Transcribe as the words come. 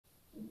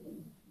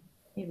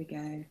Here we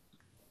go.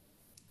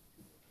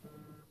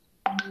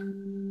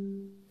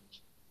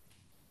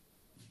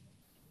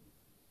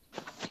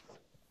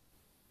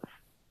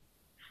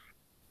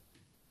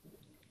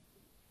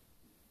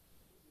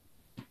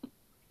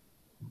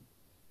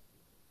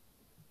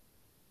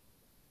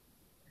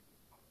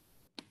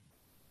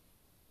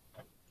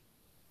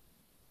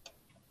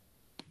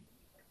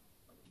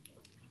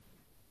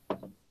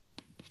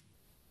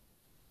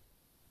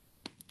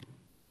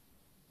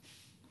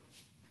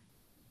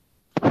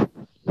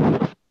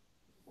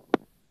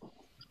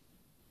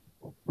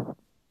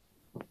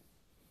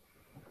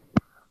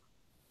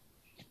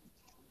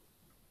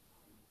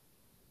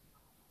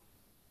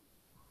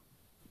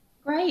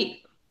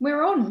 Great.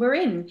 We're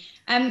in.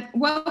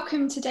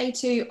 Welcome to day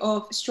 2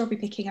 of Strawberry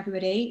Picking,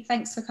 everybody.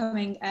 Thanks for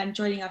coming and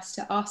joining us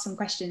to ask some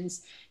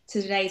questions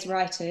to today's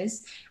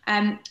writers.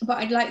 But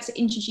I'd like to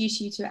introduce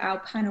you to our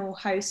panel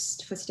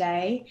host for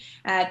today,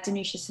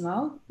 Danusha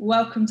Samal.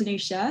 Welcome,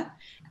 Danusha.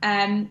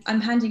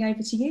 I'm handing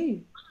over to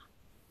you.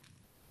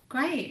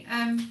 Great.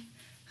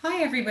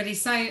 Hi, everybody.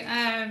 So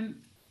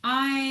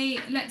I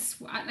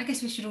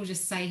guess we should all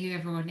just say who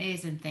everyone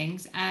is and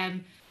things.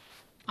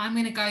 I'm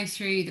going to go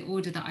through the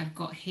order that I've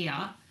got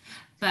here.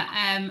 But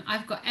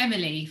I've got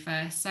Emily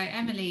first. So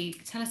Emily,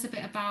 tell us a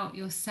bit about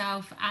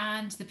yourself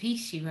and the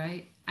piece you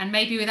wrote. And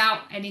maybe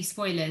without any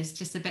spoilers,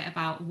 just a bit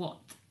about what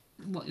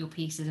your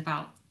piece is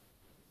about.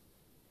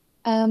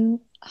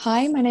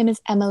 Hi, my name is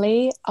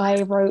Emily.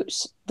 I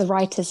wrote The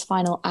Writer's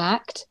Final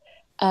Act.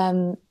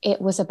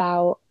 It was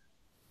about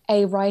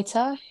a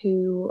writer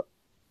who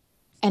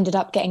ended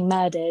up getting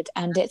murdered,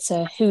 and it's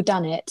a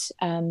whodunit,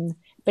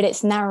 but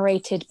it's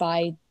narrated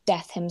by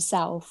Death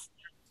himself.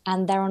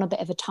 And they're on a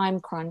bit of a time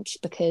crunch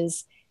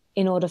because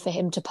in order for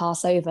him to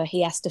pass over,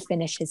 he has to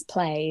finish his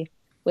play,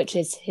 which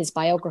is his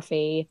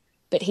biography,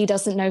 but he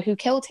doesn't know who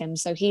killed him.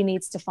 So he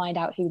needs to find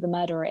out who the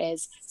murderer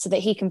is so that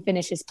he can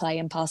finish his play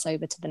and pass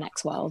over to the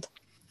next world.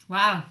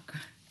 Wow.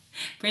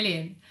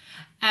 Brilliant.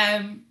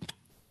 Oh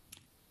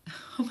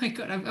my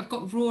God, I've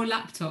got raw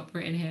laptop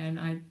written here.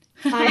 And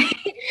Hi,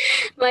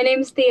 my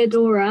name's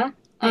Theodora.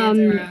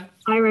 Theodora.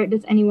 I wrote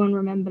Does Anyone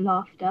Remember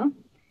Laughter?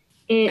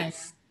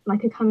 It's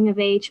like a coming of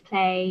age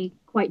play,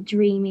 quite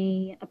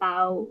dreamy,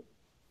 about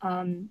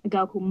a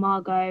girl called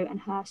Margot and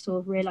her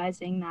sort of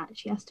realizing that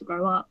she has to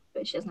grow up,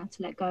 but she doesn't have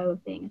to let go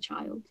of being a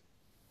child.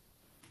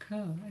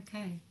 Cool,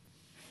 okay.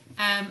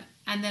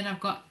 And then I've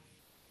got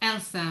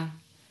Elsa.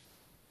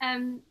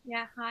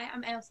 Yeah, hi,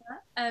 I'm Elsa.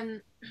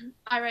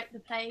 I wrote the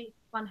play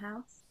Fun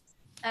House,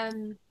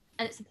 and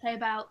it's a play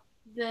about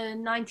the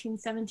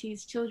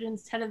 1970s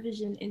children's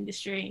television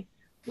industry,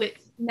 which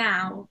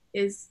now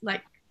is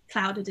like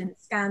clouded in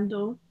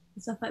scandal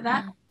and stuff like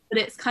that. But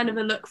it's kind of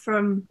a look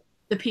from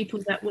the people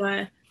that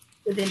were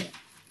within it.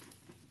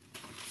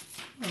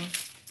 Cool.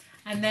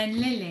 And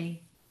then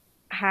Lily.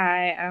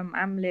 Hi,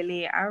 I'm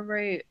Lily. I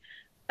wrote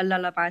A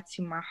Lullaby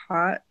to My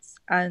Heart,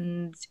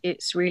 and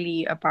it's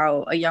really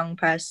about a young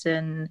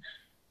person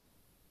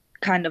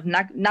kind of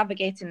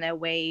navigating their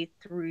way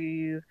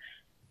through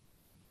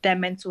their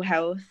mental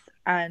health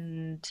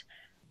and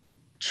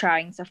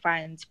trying to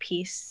find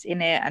peace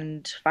in it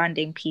and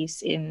finding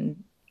peace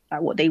in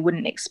what they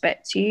wouldn't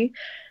expect to.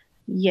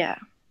 Yeah.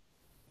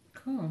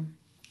 Cool.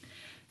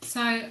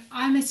 So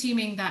I'm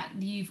assuming that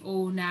you've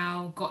all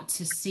now got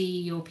to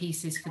see your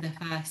pieces for the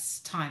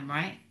first time,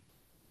 right?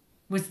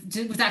 Was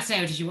that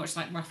today, or did you watch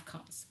like rough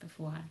cuts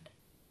beforehand?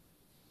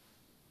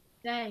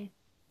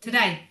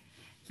 Today.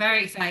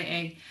 Very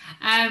exciting.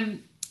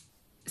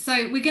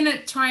 So we're going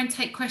to try and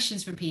take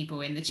questions from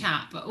people in the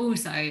chat, but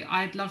also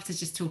I'd love to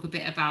just talk a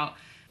bit about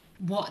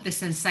what the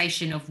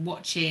sensation of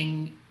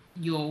watching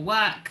your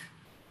work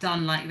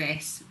done like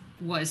this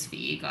was for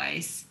you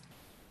guys.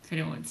 If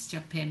anyone wants to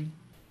jump in.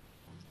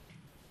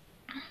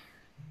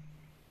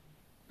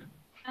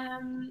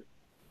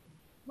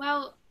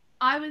 Well,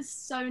 I was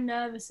so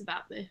nervous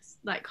about this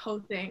like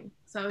whole thing.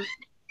 So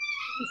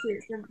obviously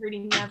it's been really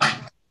nervous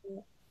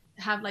to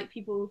have like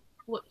people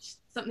watch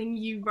something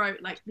you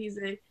wrote, like these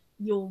are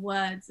your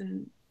words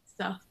and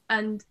stuff.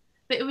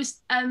 But it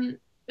was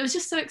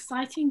just so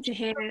exciting to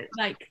hear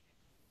like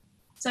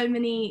so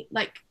many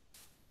like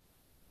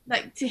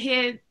to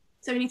hear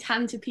so many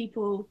talented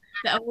people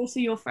that are also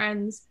your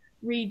friends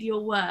read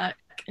your work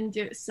and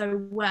do it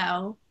so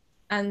well.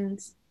 And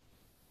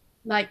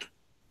like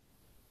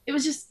it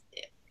was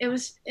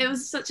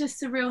such a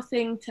surreal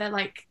thing to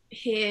like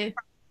hear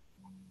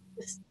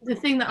the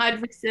thing that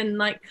I'd written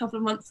like a couple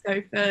of months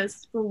ago for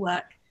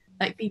schoolwork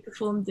like be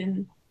performed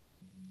in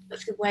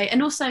such a good way.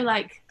 And also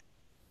like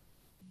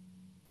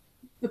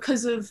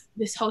because of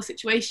this whole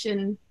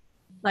situation,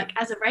 like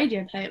as a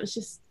radio play, it was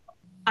just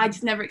I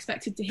just never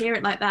expected to hear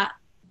it like that.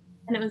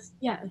 And it was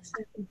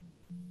so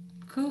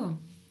cool.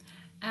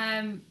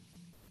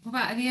 What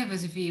about any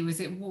others of you?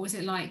 What was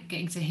it like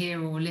getting to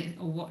hear or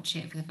watch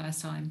it for the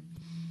first time?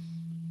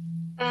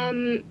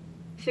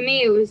 For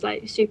me, it was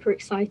like super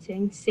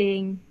exciting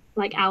seeing,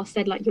 like Al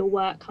said, like your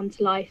work come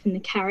to life and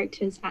the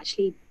characters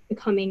actually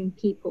becoming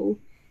people,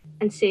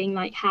 and seeing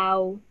like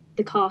how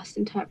the cast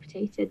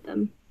interpreted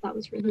them. that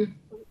was really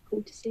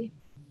cool to see.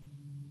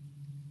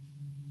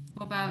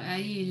 What about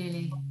you,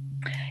 Lily?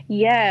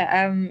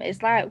 Yeah,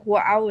 it's like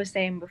what I was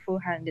saying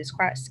beforehand. It's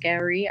quite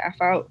scary. I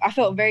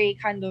felt very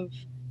kind of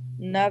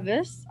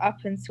nervous up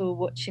until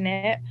watching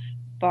it,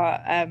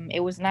 but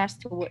it was nice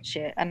to watch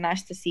it and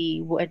nice to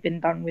see what had been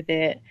done with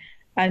it.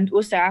 And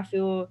also, I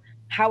feel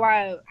how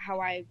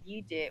I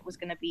viewed it was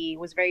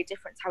very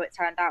different to how it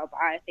turned out.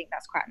 But I think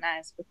that's quite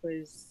nice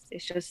because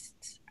it's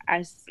just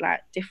as like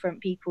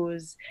different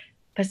people's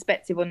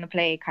perspective on the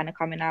play kind of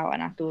coming out,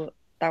 and I thought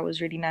that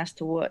was really nice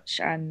to watch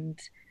and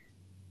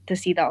to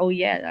see that. Oh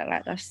yeah,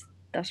 like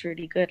that's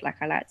really good. Like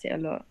I liked it a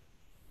lot.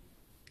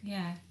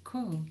 Yeah,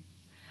 cool.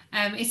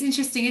 It's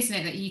interesting, isn't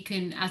it, that you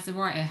can, as the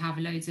writer, have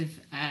loads of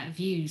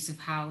views of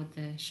how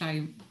the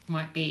show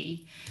might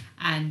be,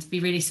 and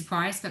be really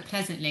surprised, but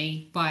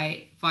pleasantly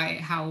by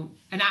how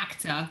an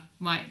actor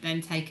might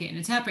then take it and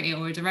interpret it,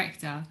 or a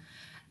director.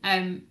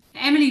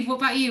 Emily, what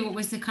about you? What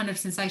was the kind of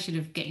sensation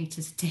of getting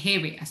to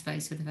hear it, I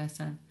suppose, for the first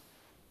time?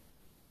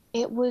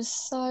 It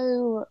was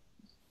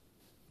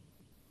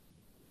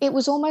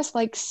almost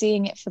like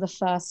seeing it for the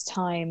first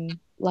time,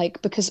 like,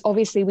 because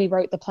obviously we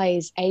wrote the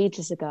plays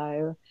ages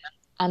ago.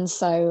 And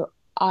so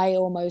I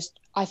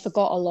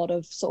forgot a lot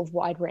of sort of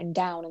what I'd written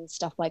down and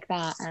stuff like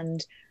that.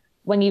 And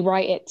when you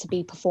write it to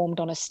be performed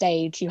on a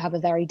stage, you have a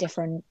very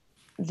different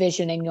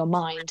vision in your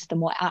mind than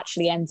what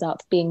actually ends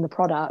up being the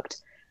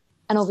product.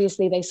 And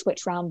obviously they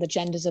switch around the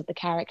genders of the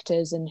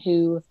characters and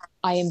who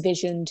I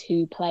envisioned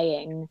who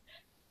playing.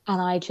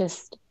 And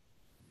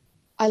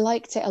I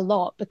liked it a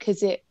lot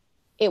because it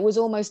was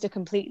almost a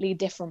completely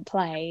different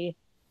play.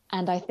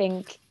 And I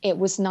think it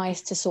was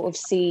nice to sort of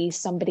see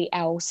somebody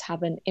else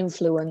have an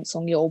influence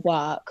on your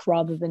work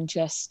rather than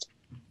just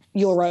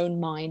your own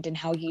mind and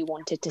how you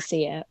wanted to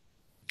see it.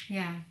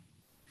 Yeah.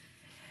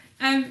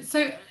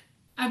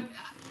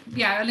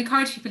 Yeah, I'll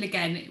encourage people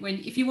again,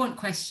 if you want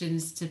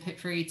questions to put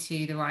through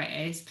to the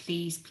writers,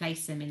 please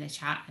place them in the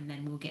chat and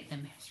then we'll get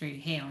them through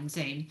here on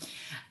Zoom.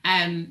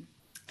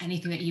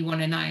 Anything that you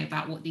want to know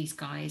about what these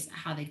guys,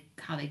 how they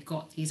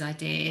got these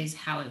ideas,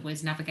 how it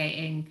was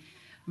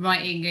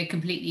writing a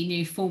completely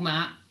new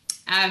format.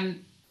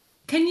 Can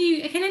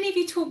any of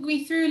you talk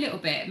me through a little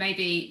bit,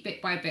 maybe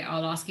bit by bit?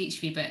 I'll ask each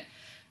of you, but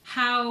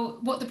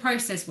what the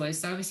process was.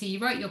 So obviously you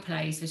wrote your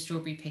plays for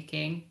Strawberry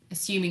Picking,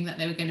 assuming that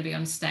they were going to be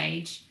on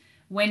stage.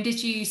 When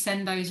did you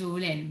send those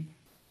all in?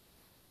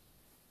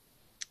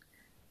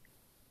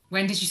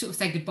 When did you sort of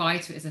say goodbye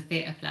to it as a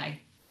theatre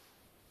play?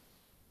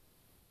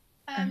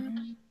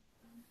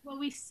 Well,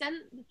 we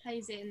sent the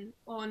plays in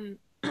on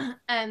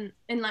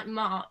in like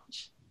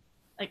March,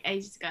 like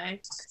ages ago,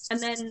 and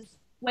then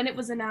when it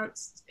was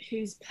announced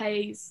whose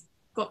plays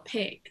got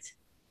picked,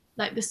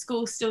 like the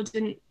school still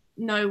didn't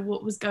know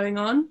what was going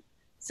on,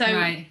 so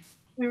right.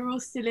 We were all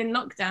still in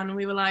lockdown, and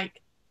we were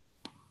like,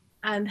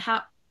 and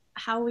how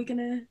are we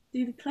gonna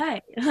do the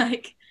play,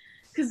 like,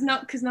 because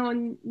no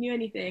one knew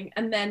anything.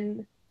 And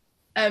then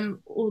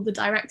all the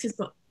directors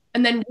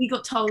and then we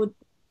got told,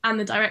 and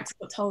the director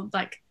got told,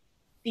 like,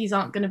 these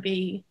aren't going to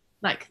be,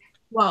 like,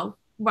 well,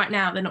 right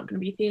now they're not going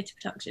to be theatre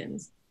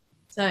productions.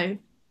 So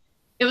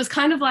it was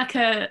kind of like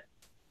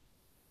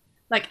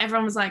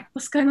everyone was like,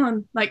 what's going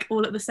on? Like,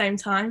 all at the same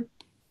time.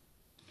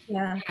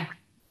 Yeah.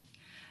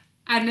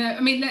 And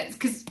I mean,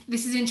 because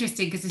this is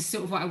interesting, because this is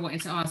sort of what I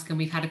wanted to ask, and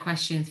we've had a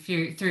question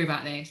through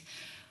about this.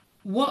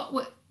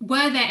 Were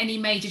there any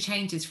major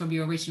changes from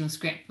your original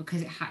script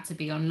because it had to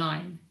be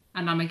online?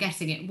 And I'm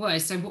guessing it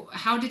was. So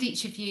how did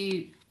each of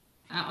you,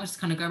 I'll just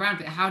kind of go around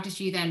with it, how did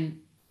you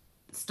then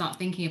start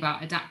thinking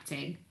about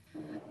adapting?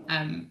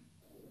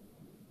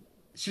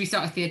 Should we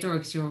start with Theodora,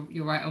 because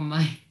you're right on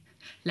my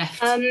left?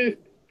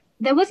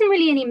 There wasn't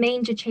really any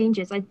major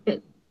changes,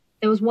 but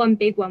there was one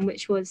big one,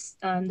 which was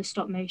the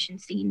stop motion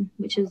scene,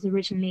 which was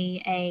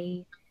originally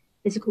a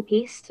physical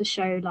piece to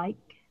show like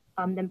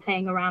them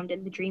playing around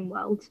in the dream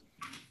world.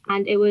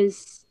 And it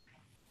was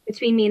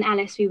between me and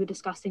Alice, we were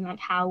discussing like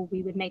how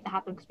we would make that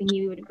happen, because we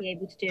knew we wouldn't be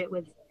able to do it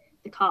with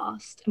the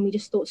cast, and we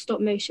just thought stop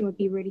motion would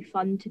be really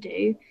fun to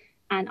do.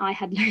 And I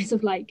had loads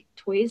of like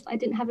toys that I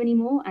didn't have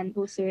anymore, and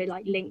also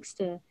like links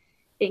to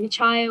being a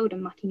child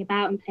and mucking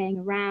about and playing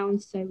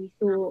around. So we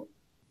thought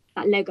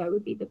that Lego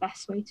would be the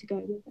best way to go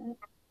with it.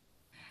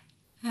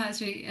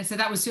 That's really, so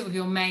that was sort of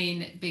your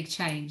main big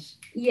change?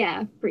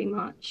 Yeah, pretty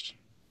much.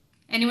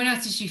 Anyone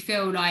else, did you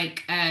feel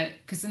like,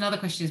 because another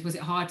question is, was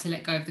it hard to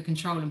let go of the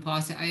control and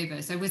pass it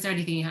over? So was there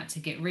anything you had to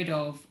get rid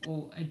of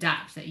or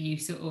adapt that you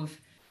sort of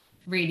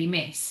really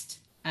missed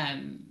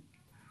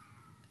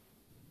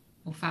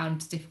or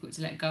found difficult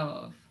to let go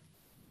of?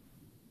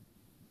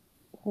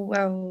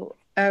 Well,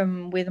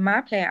 with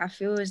my play, I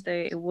feel as though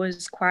it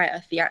was quite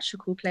a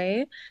theatrical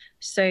play.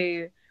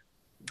 So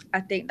I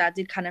think that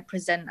did kind of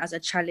present as a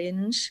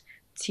challenge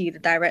to the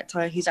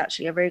director, who's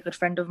actually a very good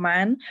friend of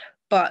mine.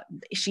 But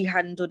she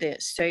handled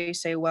it so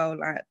well,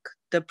 like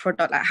the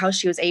product, like how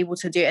she was able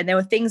to do it. And there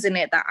were things in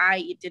it that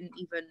I didn't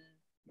even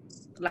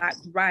like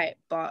write,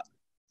 but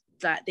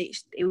like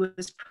it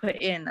was put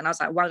in, and I was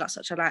like, wow, that's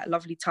such a like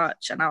lovely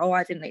touch. And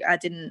I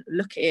didn't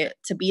look at it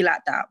to be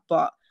like that,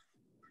 but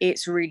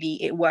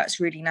it works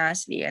really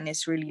nicely and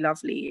it's really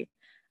lovely.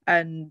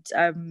 And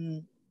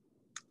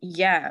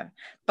yeah,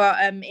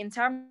 but in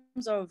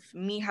terms of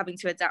me having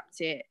to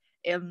adapt it,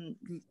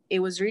 it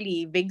was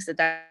really Viggs, the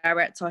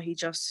director, who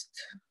just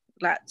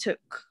like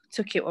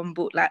took it on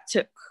board, like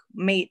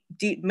made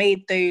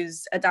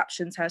those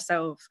adaptations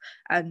herself,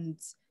 and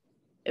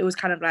it was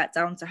kind of like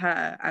down to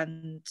her.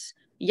 And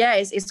yeah,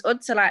 it's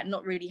odd to like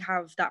not really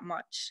have that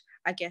much,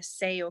 I guess,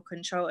 say or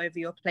control over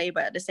your play,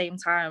 but at the same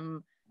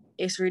time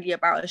it's really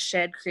about a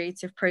shared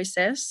creative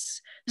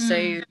process.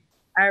 So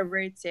I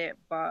wrote it,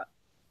 but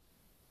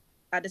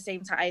at the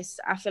same time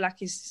I feel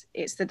like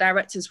it's the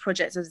director's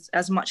project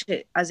as much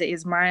as it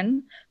is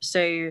mine.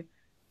 So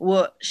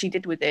what she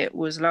did with it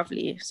was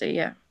lovely. So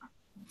yeah.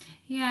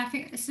 Yeah, I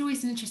think it's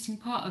always an interesting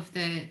part of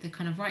the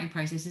kind of writing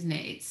process, isn't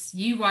it? It's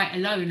you write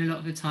alone a lot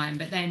of the time,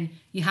 but then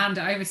you hand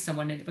it over to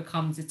someone and it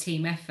becomes a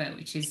team effort,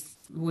 which is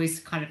always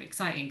kind of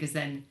exciting because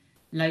then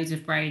loads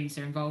of brains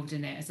are involved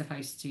in it as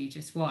opposed to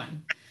just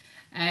one.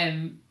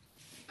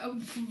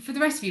 For the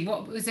rest of you,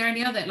 what was there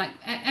any other, like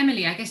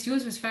Emily, I guess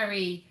yours was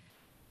very,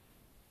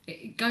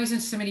 it goes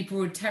into so many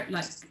broad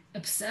like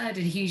absurd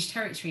and huge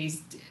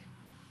territories,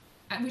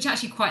 which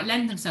actually quite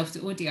lend themselves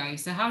to audio.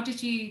 So how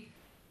did you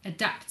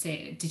adapt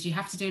it? Did you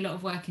have to do a lot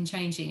of work in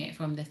changing it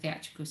from the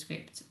theatrical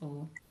script,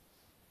 or?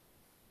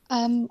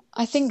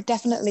 I think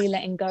definitely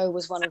letting go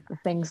was one of the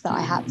things that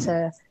I had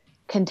to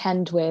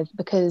contend with,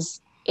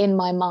 because in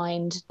my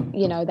mind,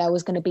 you know, there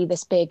was going to be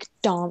this big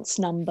dance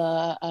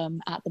number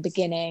at the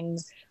beginning.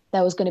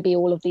 There was going to be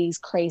all of these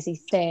crazy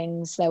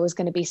things. There was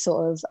going to be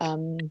sort of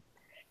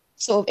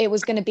it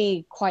was going to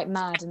be quite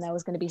mad, and there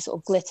was going to be sort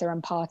of glitter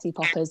and party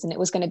poppers, and it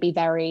was going to be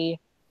very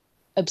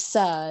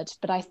absurd.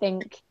 But I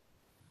think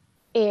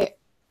it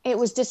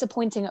was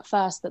disappointing at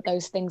first that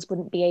those things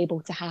wouldn't be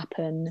able to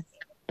happen.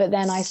 But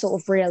then I sort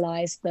of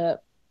realized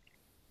that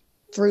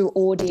through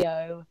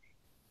audio,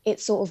 it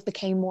sort of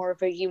became more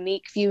of a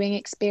unique viewing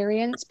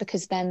experience,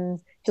 because then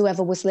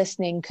whoever was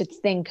listening could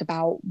think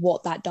about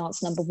what that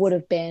dance number would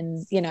have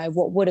been, you know,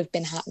 what would have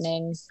been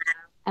happening.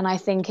 And I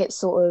think it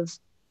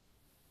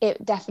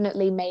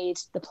definitely made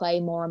the play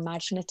more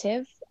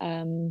imaginative,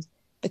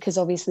 because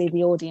obviously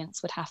the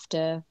audience would have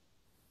to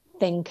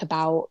think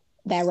about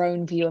their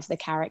own view of the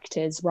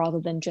characters rather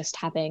than just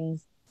having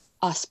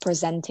us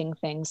presenting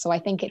things. So I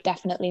think it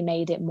definitely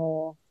made it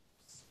more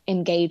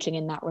engaging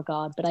in that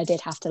regard, but I did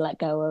have to let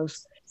go of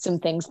some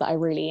things that I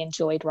really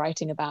enjoyed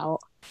writing about.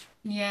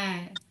 Yeah,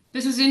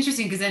 this was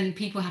interesting because then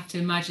people have to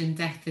imagine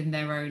death in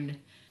their own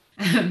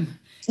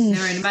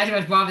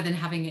imagination rather than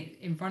having it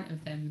in front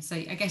of them. So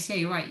I guess, yeah,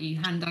 you're right, you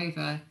hand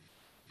over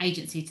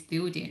agency to the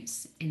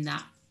audience in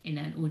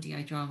an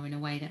audio drama in a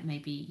way that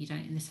maybe you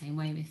don't in the same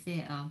way with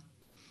theatre.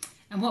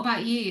 And what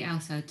about you,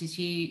 Elsa? Did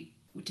you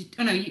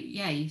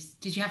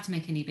have to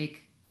make any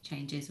big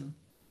changes, or?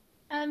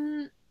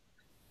 I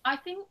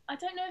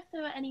don't know if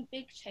there were any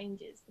big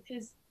changes,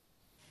 because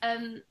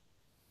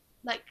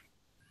like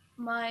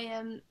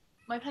my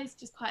play's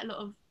just quite a lot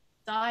of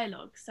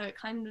dialogue, so it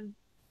kind of,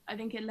 I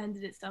think it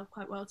lended itself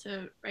quite well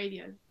to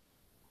radio,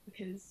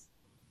 because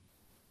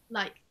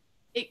like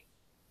it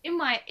in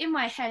my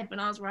head when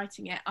I was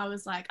writing it, I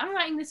was like, I'm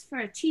writing this for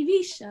a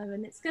TV show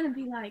and it's gonna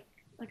be like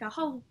a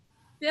whole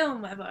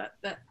film, whatever.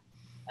 But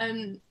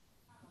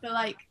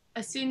like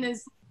as soon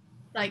as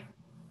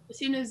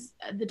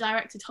the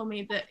director told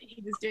me that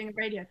he was doing a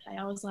radio play,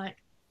 I was like,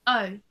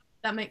 oh,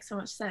 that makes so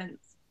much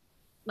sense.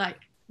 Like,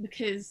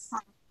 because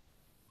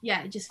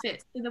yeah, it just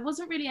fits. So there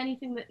wasn't really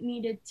anything that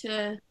needed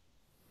to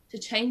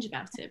change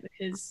about it,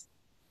 because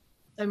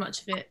so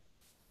much of it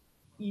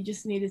you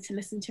just needed to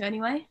listen to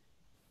anyway.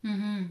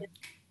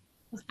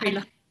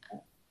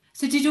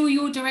 So did all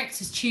your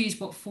directors choose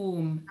what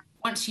form,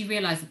 once you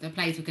realised that the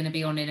plays were going to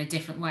be on in a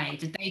different way,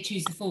 did they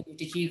choose the form, or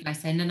did you guys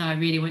say, no, I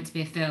really want it to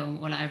be a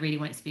film, or like, I really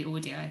want it to be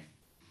audio?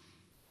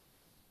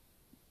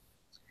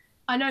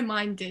 I know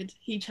mine did.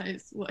 He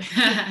chose what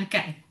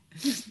okay.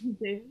 to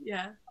do,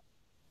 yeah.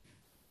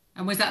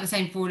 And was that the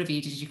same for all of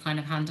you? Did you kind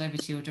of hand over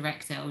to your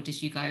director, or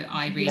did you go,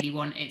 I really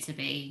want it to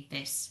be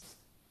this?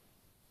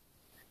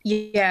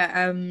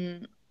 Yeah,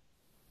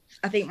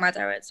 I think my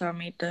director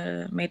made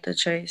the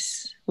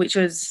choice, which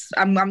was,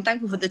 I'm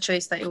thankful for the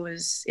choice that it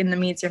was in the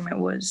medium it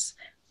was,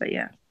 but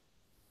yeah.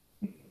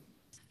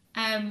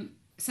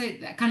 So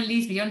that kind of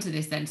leads me onto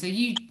this then. So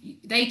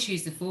they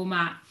choose the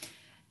format.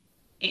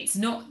 It's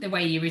not the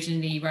way you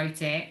originally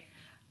wrote it.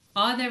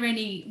 Were there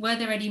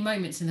any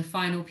moments in the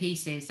final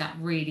pieces that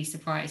really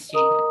surprised you,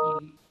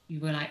 that you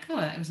were like,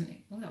 that was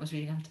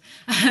really loud.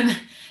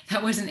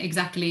 That wasn't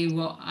exactly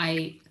what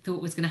I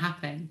thought was going to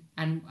happen,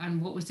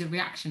 and what was the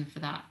reaction for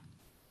that?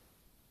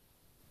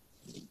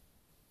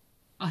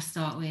 I'll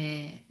start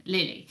with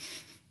Lily.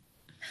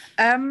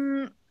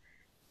 Things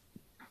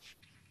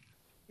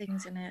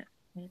in it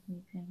made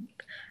me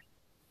think.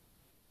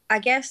 I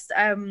guess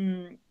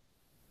the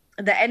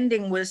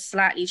ending was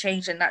slightly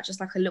changed, and that just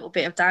like a little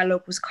bit of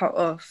dialogue was cut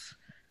off.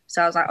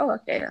 So I was like, oh,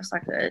 okay, that's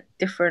like a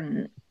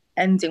different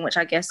ending, which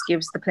I guess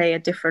gives the play a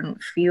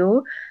different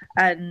feel.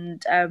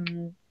 And there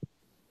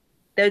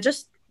were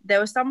just there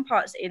were some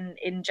parts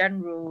in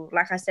general,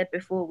 like I said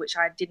before, which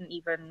I didn't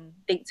even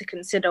think to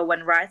consider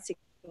when writing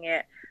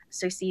it.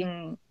 So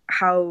seeing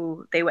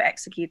how they were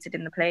executed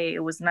in the play,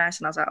 it was nice,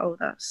 and I was like, oh,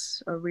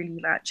 that's a really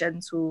like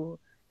gentle,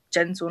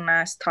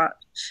 nice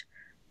touch.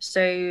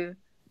 So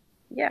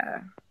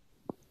yeah.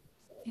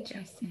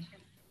 Interesting.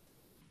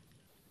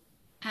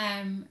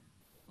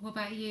 What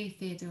about you,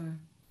 Theodora?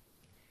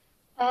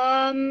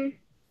 For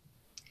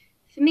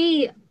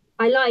me,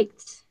 I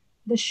liked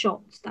the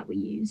shots that were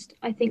used.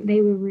 I think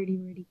they were really,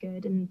 really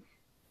good and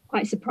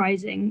quite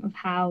surprising of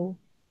how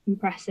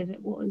impressive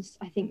it was,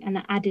 I think, and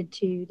it added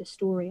to the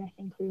story, I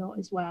think, a lot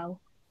as well.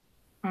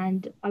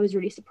 And I was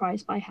really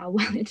surprised by how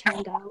well it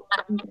turned out.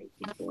 I'm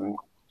grateful for it.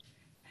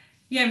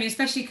 Yeah, I mean,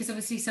 especially because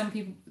obviously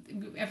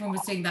everyone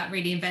was doing that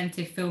really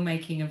inventive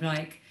filmmaking of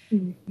like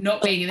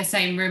not being in the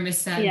same room as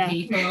certain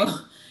people,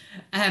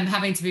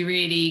 having to be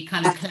really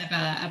kind of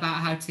clever about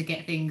how to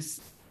get things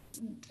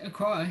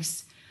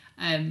across.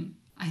 I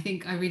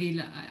think I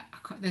really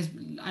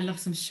I love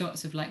some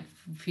shots of like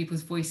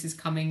people's voices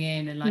coming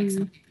in and like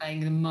somebody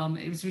playing the mum.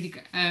 It was really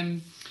good.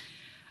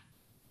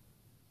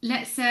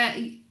 Let's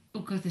oh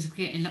god, there's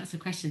getting lots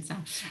of questions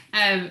now.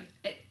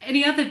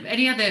 Any other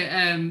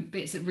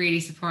bits that really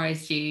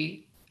surprised you,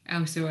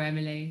 Elsa or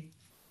Emily?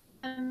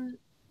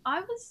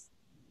 I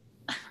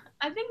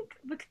think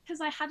because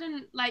I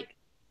hadn't like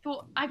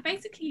thought, I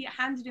basically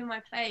handed in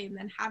my play and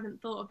then hadn't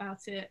thought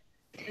about it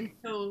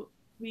until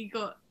we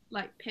got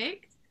like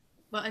picked,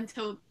 but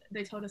until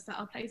they told us that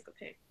our plays got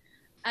picked.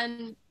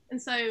 And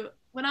so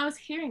when I was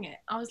hearing it,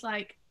 I was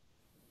like,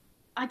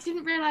 I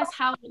didn't realize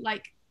how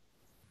like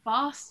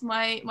fast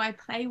my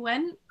play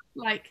went,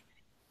 like,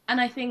 and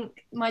I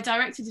think my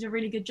director did a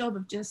really good job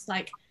of just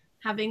like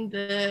having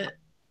the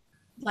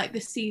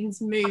scenes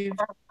move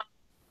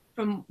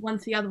from one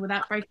to the other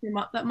without breaking them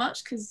up that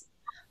much, because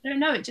I don't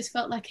know, it just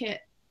felt like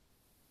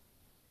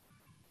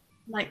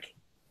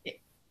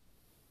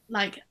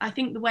I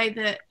think the way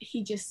that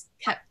he just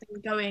kept things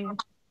going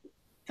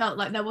felt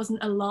like there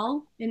wasn't a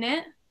lull in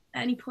it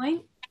at any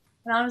point,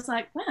 and I was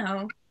like,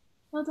 wow,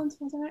 well done to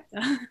my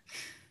director.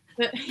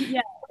 But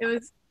yeah, it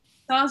was,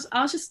 so I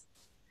was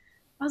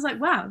like,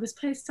 wow, this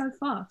plays so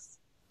fast.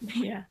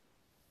 Yeah,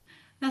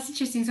 that's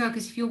interesting as well,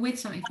 because if you're with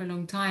something for a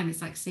long time,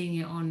 it's like seeing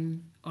it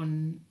on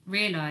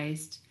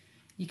realized.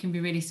 You can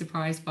be really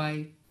surprised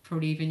by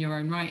probably even your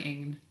own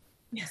writing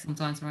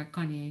sometimes, right?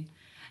 Can't you?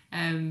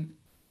 And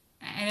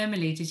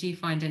Emily, did you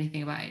find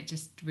anything about it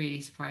just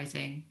really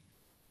surprising?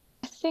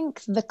 I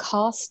think the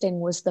casting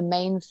was the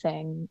main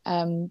thing,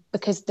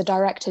 because the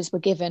directors were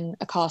given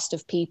a cast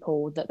of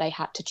people that they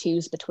had to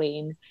choose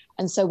between.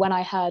 And so when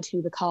I heard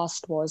who the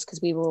cast was,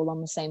 because we were all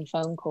on the same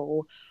phone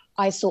call,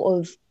 I sort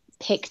of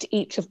picked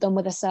each of them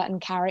with a certain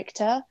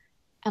character.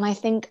 And I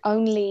think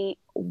only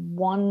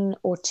one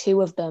or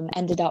two of them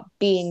ended up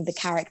being the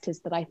characters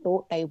that I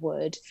thought they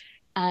would.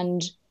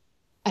 And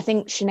I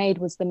think Sinead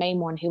was the main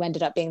one who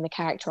ended up being the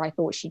character I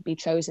thought she'd be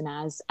chosen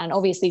as. And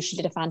obviously she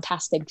did a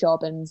fantastic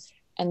job, and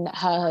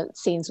her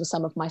scenes were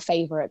some of my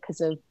favorite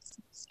because of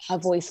her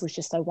voice was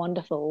just so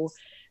wonderful.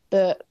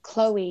 But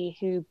Chloe,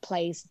 who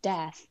plays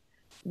Death,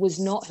 was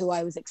not who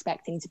I was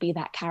expecting to be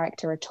that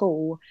character at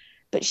all.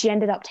 But she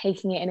ended up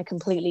taking it in a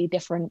completely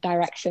different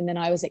direction than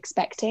I was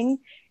expecting.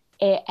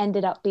 It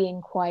ended up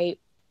being quite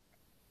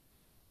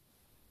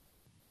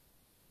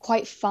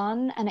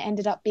fun, and it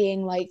ended up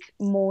being like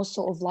more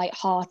sort of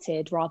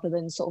light-hearted rather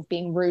than sort of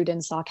being rude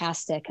and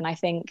sarcastic. And I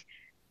think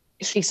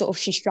she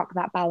struck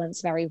that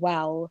balance very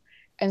well.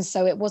 And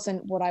so it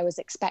wasn't what I was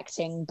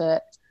expecting,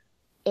 but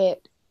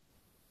it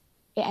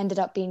ended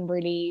up being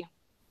really,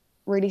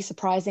 really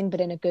surprising,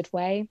 but in a good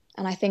way.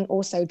 And I think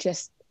also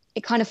just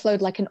it kind of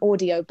flowed like an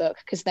audiobook,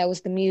 because there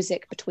was the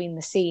music between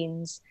the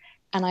scenes.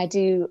 And I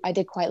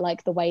did quite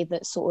like the way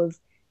that sort of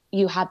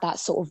you had that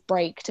sort of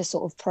break to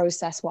sort of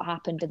process what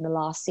happened in the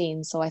last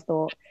scene. So I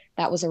thought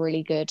that was a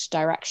really good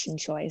direction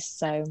choice.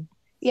 So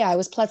yeah, I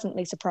was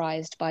pleasantly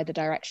surprised by the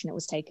direction it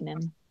was taken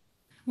in.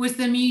 Was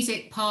the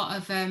music part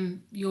of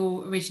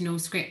your original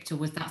script, or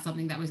was that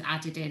something that was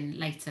added in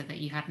later that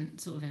you hadn't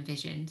sort of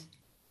envisioned?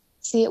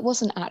 See, it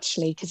wasn't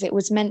actually, because it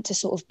was meant to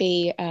sort of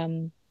be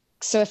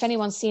so if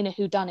anyone's seen a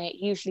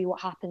whodunit, usually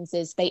what happens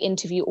is they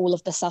interview all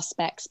of the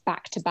suspects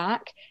back to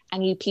back,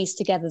 and you piece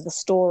together the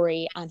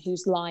story and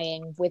who's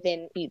lying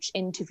within each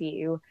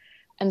interview.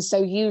 And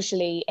so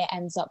usually it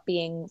ends up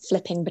being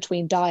flipping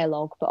between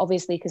dialogue, but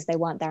obviously because they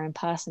weren't there in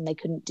person, they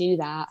couldn't do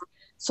that.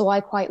 So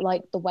I quite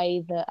liked the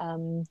way that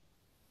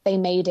they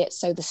made it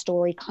so the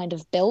story kind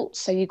of built.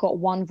 So you got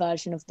one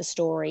version of the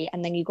story,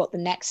 and then you got the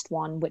next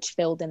one, which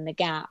filled in the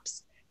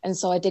gaps. And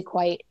so I did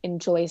quite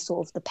enjoy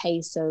sort of the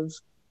pace of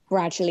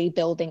gradually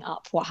building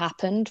up what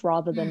happened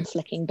rather than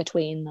flicking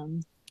between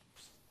them.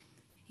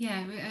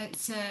 Yeah,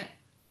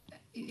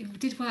 it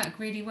did work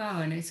really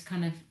well, and it's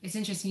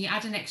interesting. You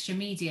add an extra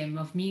medium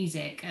of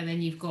music, and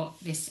then you've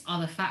got this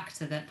other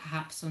factor that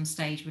perhaps on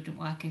stage wouldn't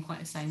work in quite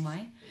the same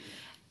way.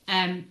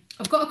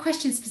 I've got a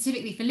question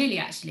specifically for Lily,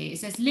 actually. It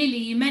says, Lily,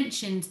 you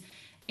mentioned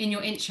in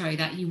your intro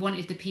that you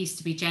wanted the piece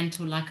to be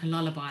gentle like a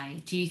lullaby.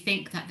 Do you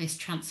think that this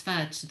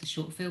transferred to the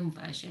short film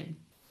version?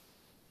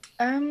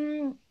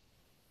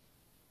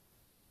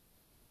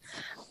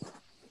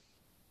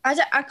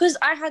 Because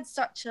I had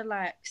such a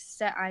like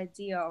set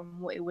idea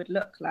on what it would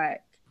look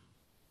like.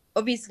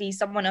 Obviously,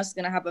 someone else is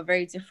going to have a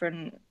very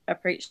different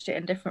approach to it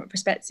and different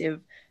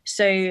perspective.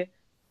 So,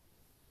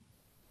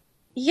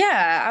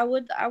 yeah,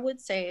 I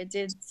would say it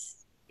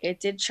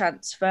did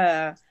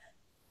transfer.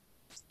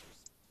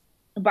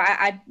 But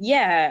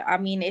I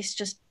mean, it's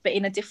just but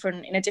in a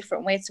different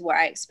way to what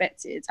I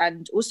expected,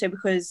 and also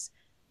because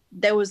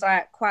there was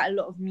like quite a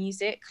lot of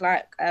music,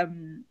 like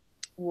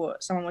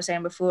what someone was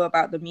saying before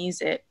about the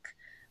music.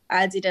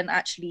 I didn't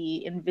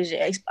actually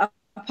envision it.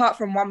 Apart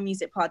from one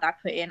music part that I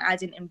put in, I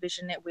didn't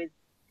envision it with.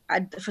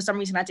 For some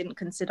reason, I didn't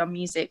consider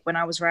music when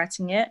I was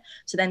writing it.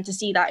 So then to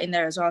see that in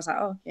there as well, I was like,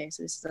 oh, okay,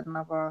 so this is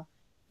another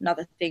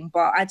thing.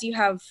 But I do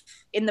have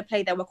in the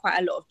play there were quite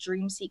a lot of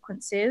dream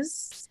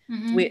sequences,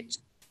 which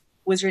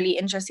was really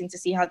interesting to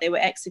see how they were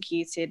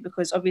executed,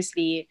 because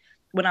obviously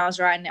when I was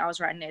writing it as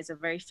a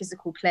very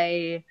physical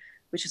play,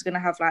 which was going to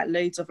have like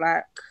loads of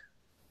like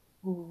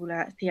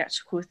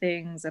theatrical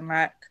things, and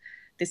like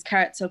this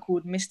character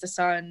called Mr.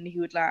 Sun,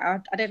 who would like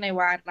I don't know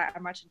why I'd like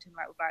imagined him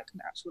like with like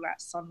an actual like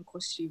sun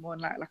costume on,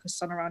 like a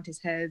sun around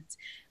his head,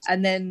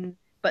 and then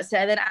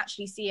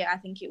actually see it, I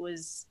think it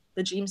was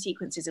the dream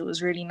sequences. It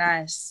was really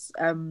nice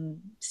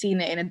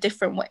seeing it in a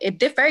different way,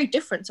 very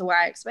different to what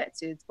I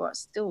expected, but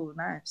still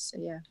nice. So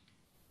yeah.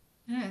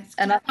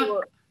 And I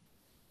thought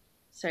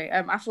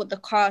the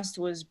cast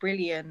was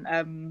brilliant.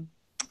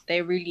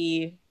 They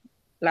really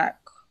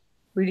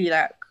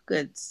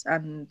good,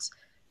 and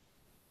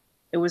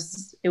it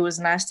was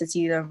nice to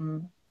see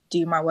them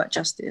do my work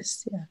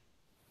justice.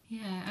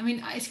 Yeah, I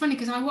mean, it's funny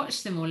because I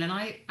watched them all and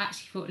I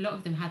actually thought a lot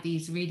of them had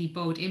these really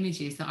bold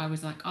images that I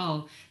was like,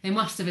 oh, they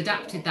must have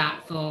adapted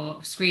that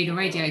for screen or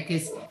radio,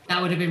 because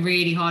that would have been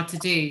really hard to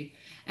do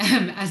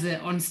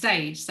on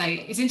stage. So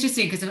it's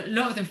interesting because a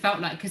lot of them felt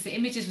like, because the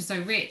images were so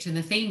rich and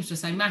the themes were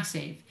so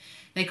massive,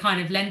 they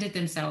kind of lended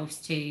themselves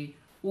to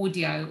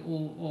audio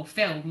or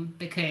film,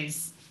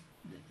 because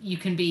you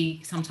can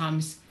be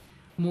sometimes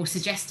more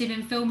suggestive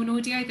in film and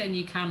audio than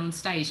you can on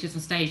stage, because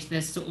on stage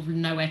there's sort of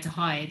nowhere to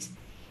hide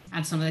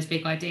and some of those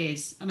big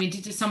ideas. I mean,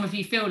 did some of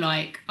you feel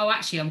like, oh,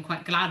 actually I'm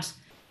quite glad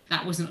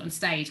that wasn't on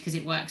stage because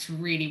it works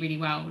really, really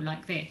well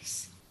like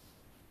this?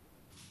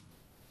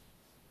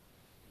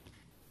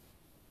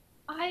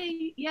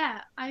 I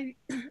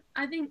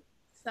think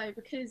so,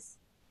 because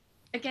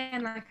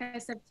again, like I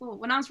said before,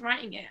 when I was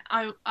writing it,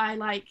 I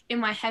like in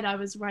my head I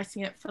was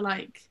writing it for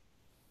like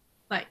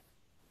a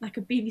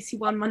BBC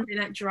One Monday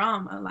night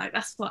drama. Like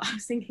that's what I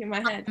was thinking in my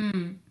head.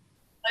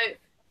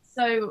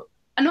 So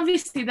and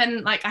obviously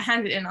then like I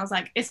handed it in, I was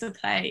like, it's a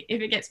play.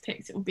 If it gets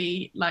picked, it'll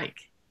be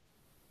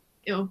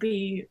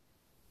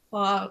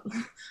far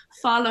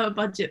lower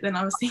budget than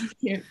I was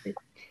thinking.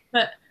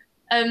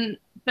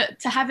 But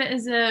to have it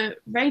as a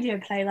radio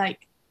play,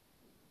 like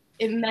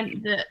it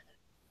meant that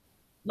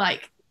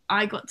like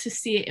I got to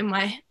see it in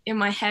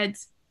my head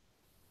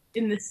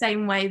in the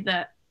same way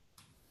that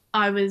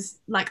I was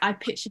like, I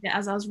pictured it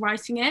as I was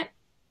writing it,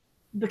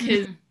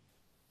 because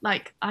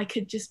like I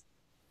could just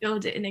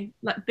build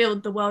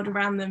the world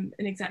around them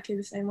in exactly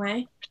the same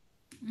way.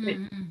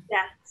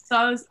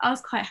 So I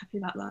was quite happy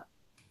about that.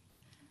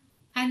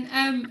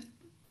 And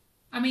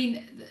I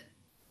mean,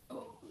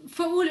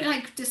 for all,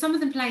 like some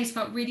of the plays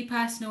felt really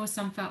personal,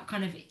 some felt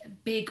kind of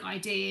big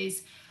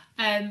ideas.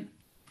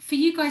 For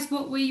you guys,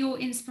 what were your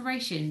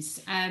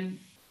inspirations?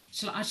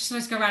 Shall I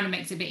just go around and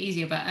make it a bit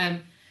easier?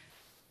 But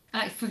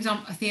for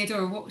example,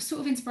 Theodora, what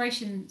sort of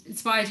inspiration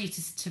inspired you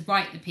to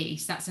write the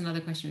piece? That's another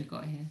question we've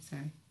got here.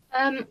 Sorry.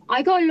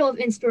 I got a lot of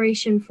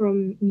inspiration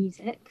from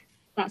music.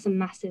 That's a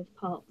massive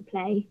part of the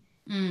play.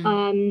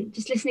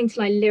 Just listening to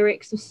like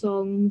lyrics of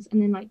songs,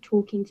 and then like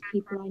talking to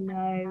people I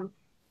know,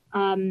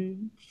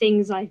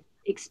 things I've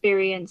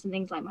experienced and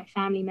things like my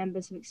family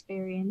members have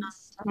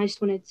experienced. And I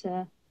just wanted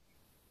to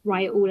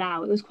write it all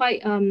out. It was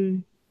quite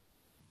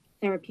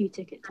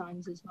therapeutic at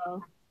times as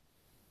well.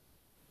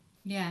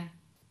 Yeah.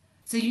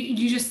 So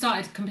you just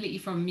started completely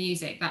from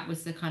music. That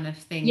was the kind of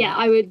thing. Yeah,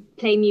 I would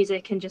play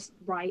music and just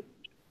write.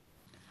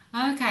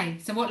 Okay,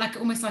 so what, like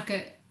almost like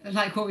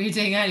what we were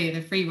doing earlier,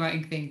 the free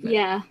writing thing. But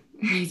yeah.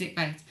 Music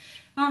based.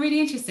 Oh, really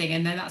interesting.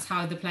 And then that's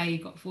how the play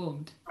got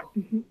formed.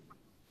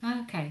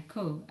 Okay,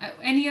 cool.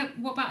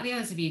 What about the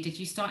others of you? Did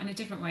you start in a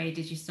different way?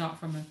 Did you start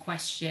from a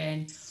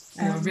question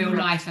or a real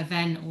life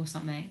event or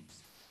something?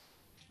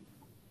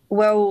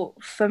 Well,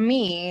 for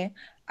me,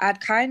 I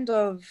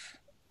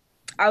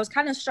was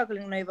kind of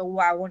struggling over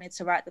what I wanted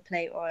to write the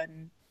play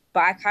on,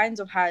 but I kind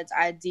of had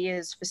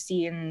ideas for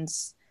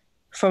scenes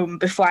from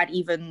before I'd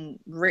even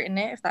written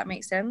it, if that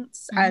makes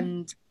sense.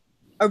 And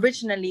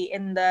originally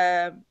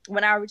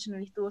when I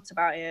originally thought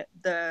about it,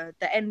 the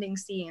ending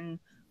scene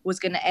was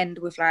going to end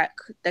with like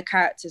the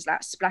characters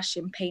like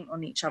splashing paint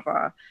on each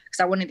other, because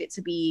I wanted it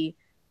to be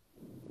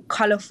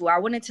colourful. I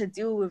wanted to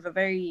deal with a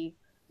very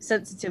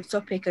sensitive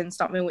topic and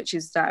something which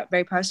is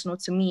very personal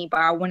to me, but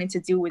I wanted to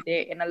deal with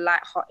it in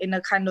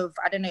a kind of,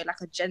 I don't know,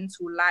 like a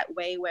gentle, light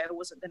way, where it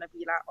wasn't gonna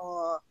be like,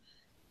 oh,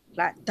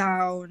 like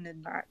down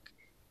and like,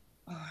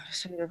 oh,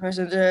 so the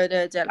person,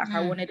 like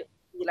I wanted it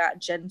to be like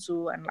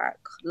gentle and like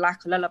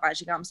a lullaby.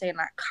 You know what I'm saying?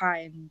 Like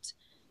kind.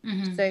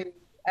 So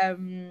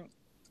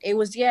it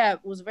was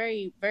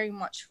very, very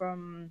much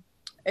from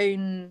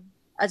own,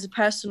 as a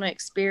personal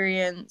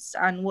experience,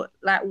 and what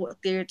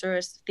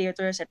Theodora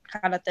said,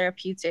 kind of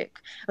therapeutic.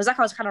 It was like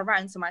I was kind of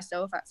writing to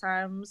myself at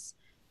times.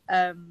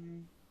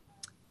 And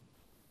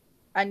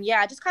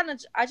yeah, I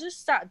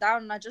just sat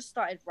down and I just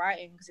started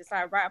writing, because it's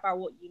like, write about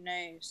what you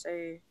know.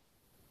 So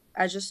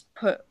I just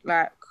put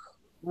like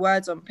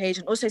words on page,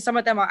 and also some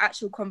of them are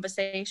actual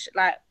conversations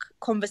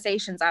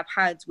I've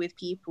had with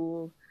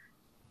people.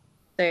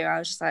 So I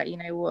was just like, you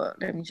know what,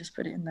 let me just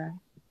put it in there.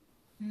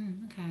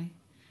 Okay.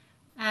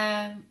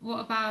 What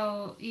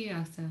about you,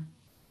 Elsa?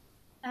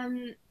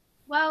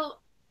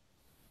 Well,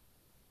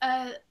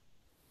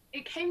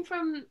 it came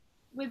from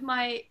with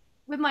my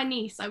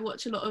niece. I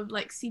watch a lot of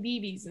like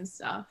CBeebies and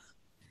stuff,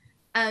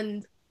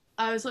 and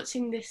I was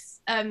watching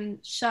this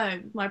show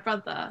with my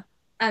brother,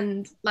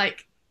 and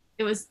like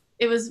it was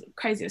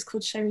crazy. It was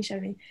called Show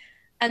Me,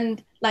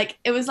 and like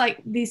it was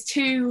like these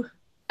two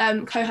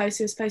co-hosts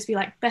who were supposed to be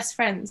like best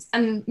friends,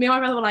 and me and my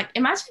brother were like,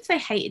 imagine if they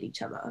hated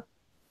each other,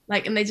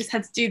 like, and they just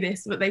had to do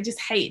this, but they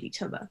just hated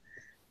each other.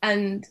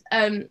 And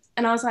I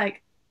was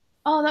like,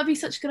 oh, that'd be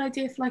such a good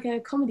idea for like a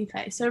comedy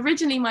play. So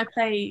originally my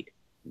play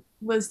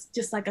was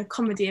just like a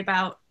comedy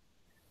about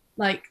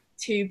like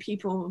two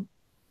people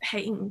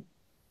hating,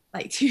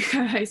 like two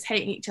co-hosts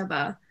hating each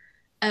other.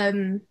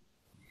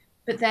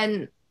 But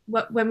then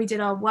when we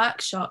did our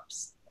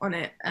workshops on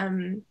it,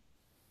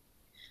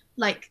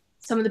 like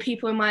some of the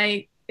people who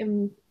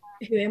in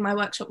my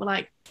workshop were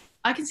like,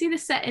 I can see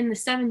this set in the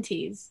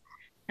 70s.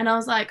 And I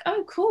was like,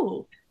 oh,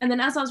 cool. And then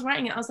as I was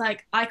writing it, I was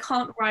like, I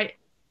can't write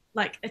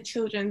like a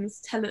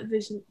children's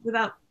television,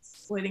 without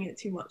spoiling it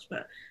too much, but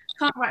I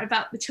can't write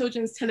about the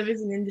children's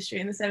television industry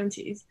in the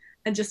 70s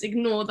and just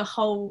ignore the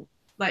whole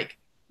like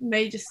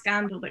major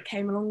scandal that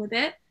came along with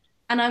it.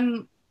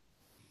 And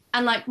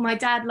like my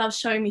dad loves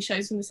showing me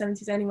shows from the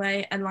 70s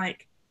anyway, and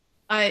like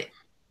I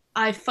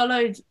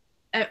followed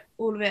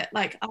all of it.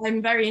 Like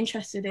I'm very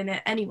interested in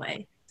it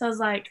anyway. So I was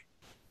like,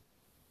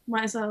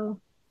 might as well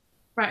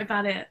write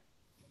about it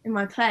in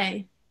my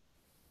play.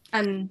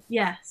 And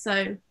yeah,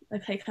 so the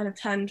play kind of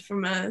turned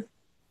from a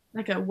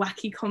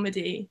wacky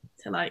comedy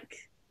to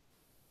like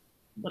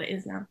what it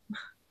is now.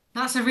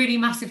 That's a really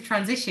massive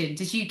transition.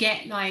 Did you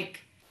get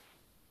like,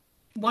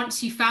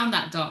 once you found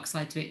that dark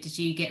side to it, did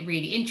you get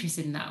really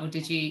interested in that, or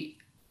did you,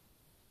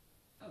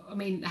 I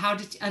mean, how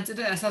did you, I don't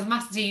know, that sounds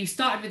massive. So you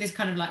started with this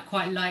kind of like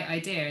quite light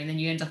idea, and then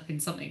you end up in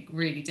something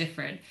really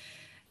different.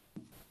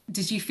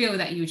 Did you feel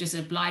that you were just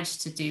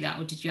obliged to do that,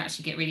 or did you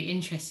actually get really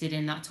interested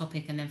in that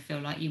topic and then feel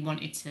like you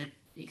wanted to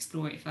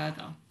explore it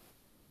further?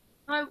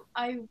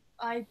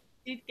 I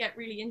did get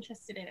really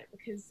interested in it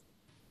because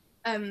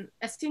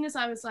as soon as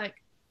I was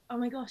like, oh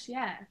my gosh,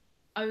 yeah,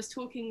 I was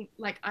talking,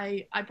 like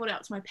I brought it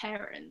up to my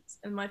parents,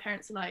 and my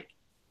parents are like,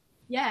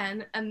 yeah,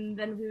 and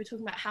then we were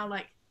talking about how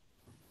like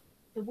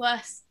the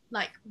worst,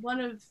 like one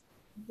of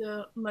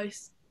the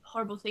most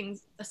horrible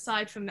things,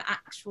 aside from the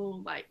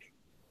actual like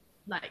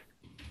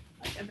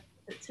events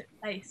that took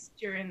place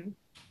during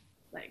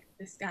like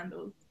the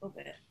scandals of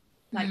it,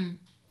 like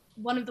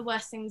one of the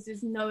worst things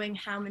is knowing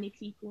how many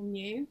people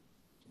knew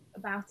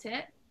about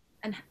it,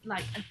 and how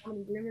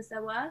many rumors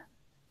there were.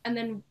 And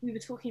then we were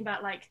talking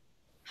about like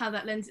how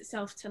that lends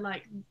itself to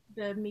like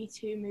the Me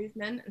Too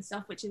movement and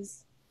stuff, which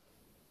is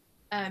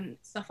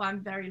stuff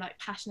I'm very like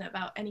passionate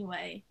about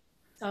anyway.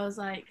 So I was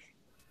like,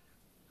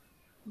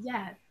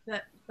 yeah,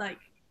 that like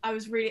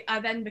I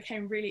then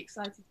became really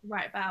excited to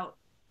write about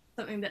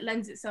something that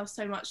lends itself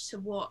so much to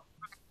what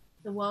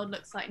the world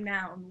looks like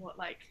now, and what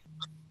like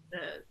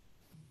the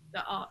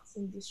arts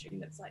industry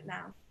looks like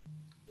now.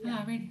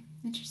 Yeah, really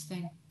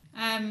interesting.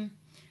 And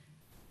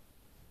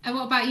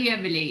what about you,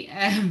 Emily?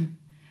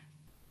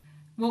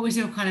 What was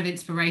your kind of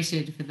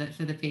inspiration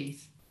for the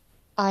piece?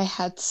 I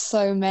had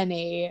so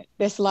many.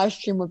 This live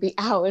stream would be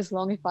hours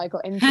long if I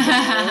got into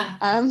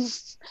them.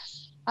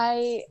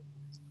 I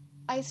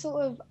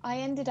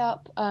ended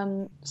up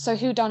so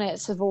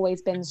whodunits have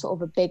always been sort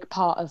of a big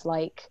part of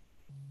like,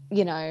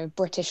 you know,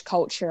 British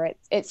culture.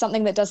 It's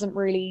something that doesn't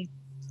really,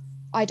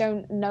 I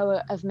don't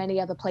know of many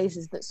other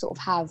places that sort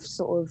of have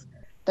sort of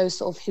those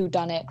sort of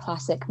whodunit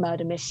classic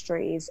murder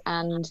mysteries,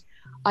 and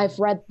I've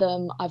read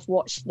them, I've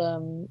watched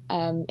them.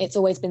 It's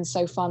always been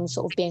so fun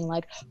sort of being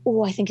like,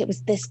 oh, I think it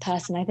was this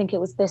person, I think it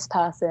was this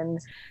person.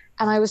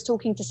 And I was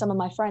talking to some of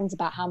my friends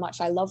about how much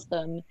I love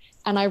them,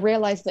 and I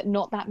realized that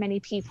not that many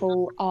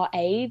people our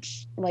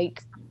age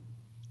like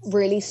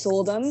really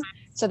saw them.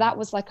 So that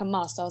was like a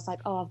must. I was like,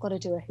 oh, I've got to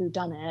do a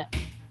whodunit.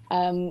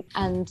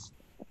 And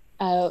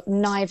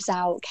Knives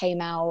Out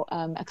came out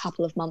a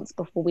couple of months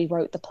before we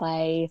wrote the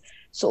play.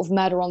 Sort of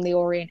Murder on the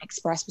Orient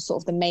Express was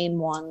sort of the main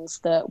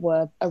ones that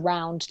were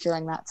around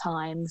during that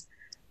time.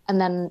 And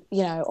then,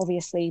 you know,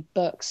 obviously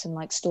books and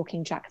like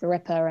Stalking Jack the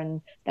Ripper,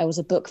 and there was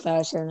a book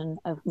version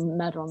of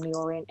Murder on the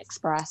Orient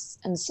Express.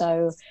 And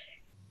so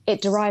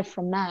it derived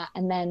from that.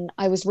 And then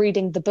I was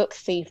reading The Book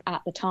Thief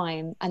at the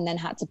time, and then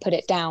had to put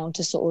it down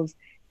to sort of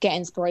get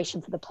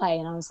inspiration for the play.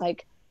 And I was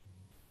like,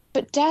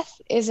 but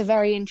Death is a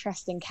very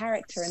interesting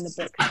character in The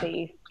Book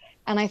Thief.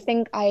 And I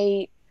think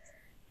I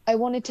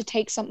wanted to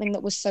take something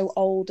that was so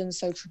old and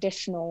so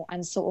traditional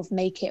and sort of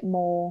make it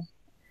more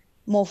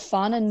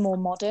fun and more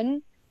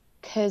modern,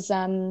 because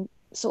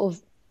sort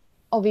of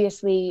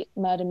obviously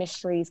murder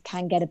mysteries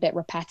can get a bit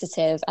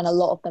repetitive and a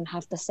lot of them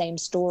have the same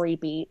story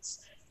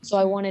beats. So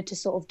I wanted to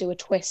sort of do a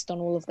twist on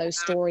all of those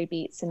story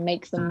beats and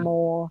make them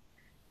more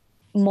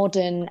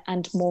modern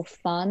and more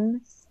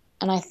fun.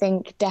 And I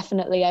think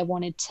definitely I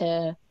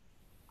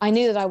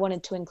knew that I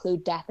wanted to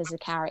include Death as a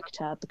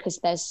character, because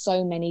there's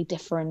so many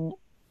different,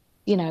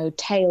 you know,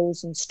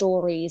 tales and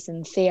stories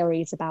and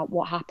theories about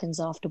what happens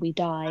after we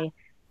die.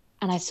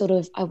 And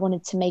I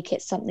wanted to make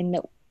it something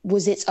that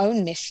was its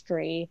own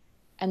mystery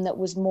and that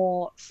was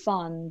more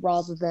fun,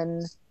 rather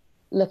than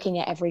looking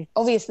at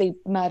obviously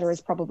murder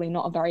is probably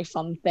not a very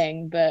fun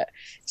thing, but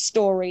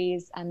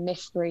stories and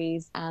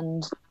mysteries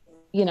and,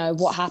 you know,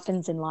 what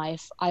happens in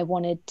life, I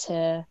wanted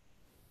to,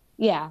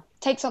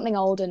 take something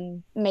old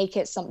and make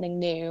it something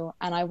new.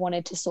 And I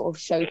wanted to sort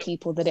of show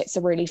people that it's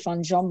a really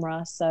fun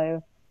genre.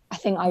 So I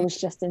think I was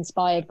just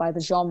inspired by the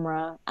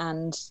genre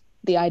and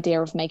the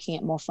idea of making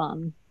it more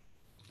fun.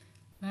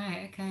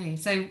 Right. Okay.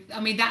 So,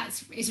 I mean,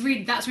 that's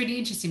really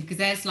interesting, because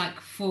there's like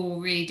 4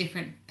 really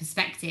different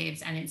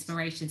perspectives and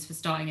inspirations for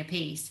starting a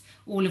piece,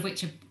 all of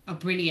which are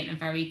brilliant and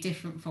very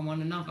different from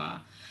one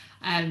another.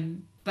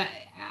 But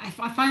I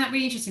find that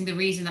really interesting. The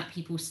reason that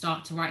people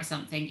start to write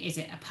something, is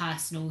it a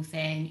personal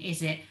thing?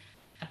 Is it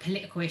a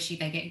political issue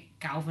they get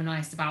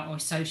galvanized about, or a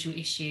social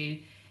issue?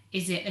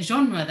 Is it a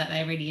genre that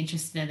they're really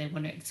interested in and they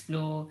want to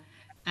explore?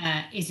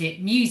 Is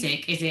it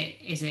music? Is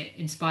it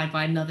inspired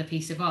by another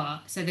piece of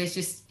art? So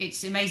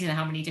it's amazing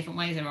how many different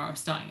ways there are of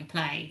starting a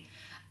play,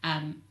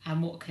 and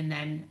what can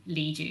then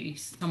lead you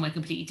somewhere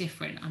completely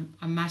different. I'm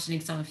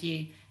imagining some of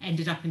you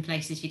ended up in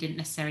places you didn't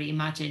necessarily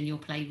imagine your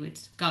play would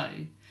go.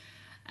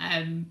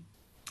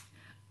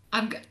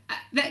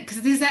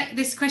 Because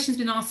this question's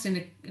been asked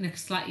in a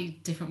slightly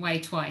different way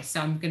twice,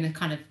 so I'm going to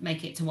kind of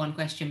make it to one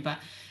question. But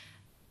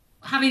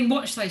having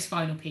watched those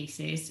final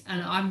pieces,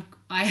 and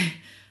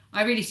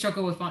I really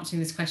struggle with answering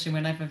this question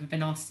when I've ever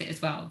been asked it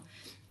as well,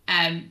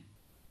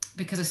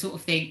 because I sort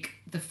of think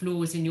the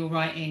flaws in your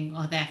writing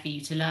are there for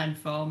you to learn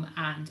from,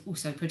 and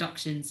also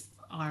productions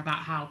are about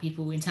how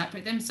people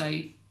interpret them.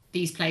 So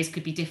these plays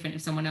could be different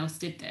if someone else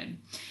did them.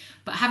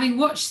 But having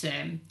watched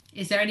them,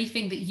 is there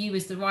anything that you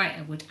as the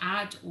writer would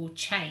add or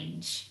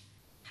change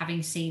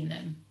having seen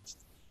them?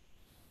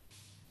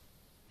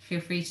 Feel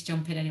free to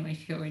jump in anyway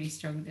if you're really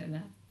strong in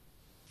that.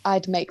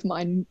 I'd make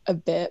mine a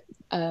bit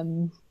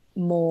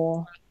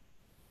more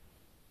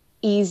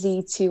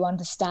easy to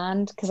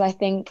understand, because I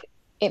think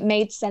it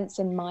made sense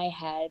in my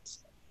head,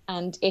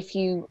 and if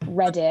you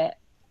read it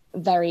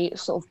very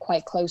sort of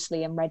quite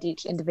closely and read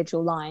each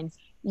individual line,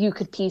 you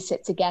could piece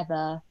it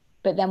together.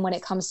 But then when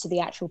it comes to the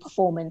actual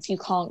performance, you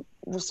can't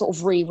sort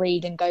of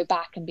reread and go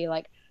back and be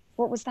like,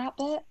 what was that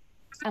bit?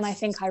 And I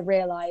think I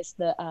realized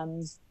that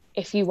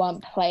if you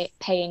weren't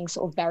paying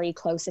sort of very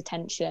close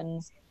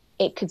attention,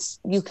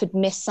 you could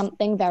miss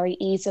something very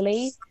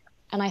easily.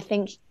 And I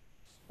think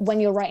when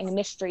you're writing a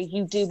mystery,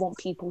 you do want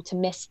people to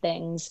miss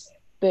things,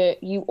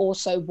 but you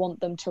also want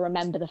them to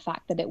remember the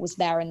fact that it was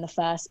there in the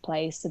first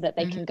place, so that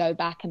they can go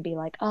back and be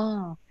like,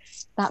 oh,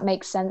 that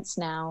makes sense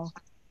now.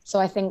 So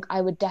I think I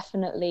would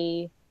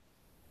definitely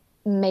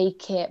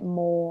make it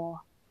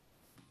more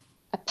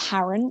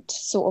apparent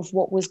sort of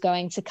what was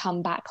going to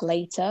come back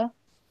later,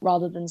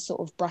 rather than sort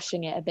of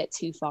brushing it a bit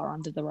too far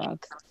under the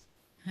rug.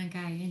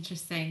 Okay,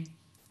 interesting.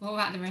 What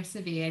about the rest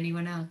of you?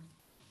 Anyone else?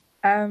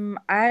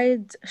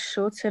 I'd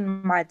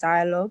shorten my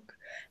dialogue,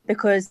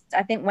 because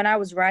I think when I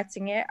was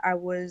writing it, I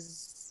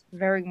was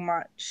very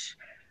much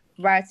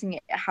writing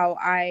it how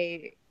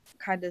I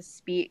kind of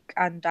speak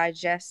and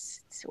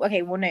digest.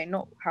 Okay, well, no,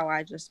 not how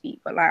I just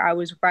speak, but like I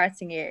was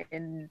writing it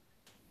in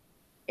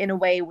a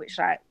way which,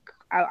 like,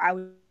 I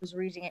was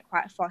reading it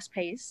quite fast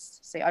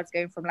paced. So I was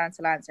going from line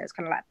to line, so it's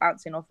kind of like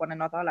bouncing off one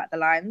another, like the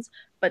lines.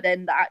 But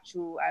then the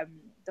actual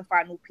the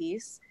final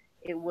piece,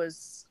 it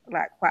was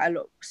like quite a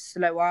lot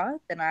slower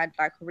than I'd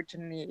like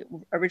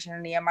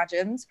originally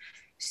imagined.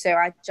 So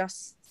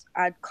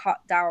I'd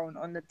cut down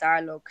on the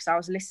dialogue, because I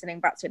was listening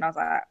back to it and I was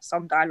like,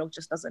 some dialogue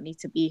just doesn't need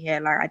to be here.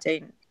 Like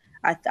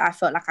I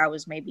felt like I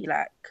was maybe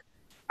like,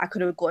 I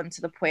could have gotten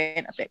to the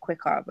point a bit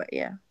quicker, but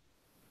yeah.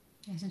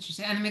 That's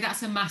interesting. And I mean,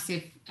 that's a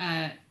massive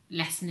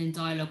lesson in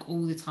dialogue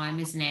all the time,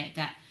 isn't it?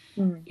 That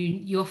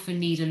you often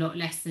need a lot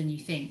less than you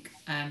think.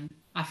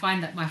 I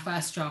find that my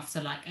first drafts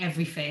are like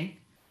everything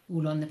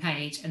all on the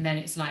page, and then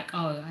it's like,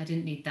 oh, I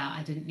didn't need that,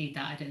 I didn't need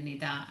that, I didn't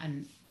need that.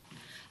 And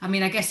I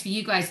mean, I guess for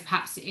you guys,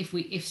 perhaps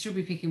if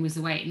strawberry picking was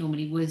the way it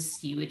normally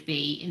was, you would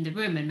be in the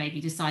room and maybe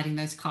deciding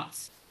those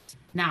cuts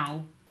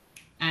now,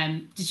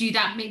 Does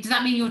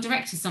that mean your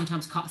directors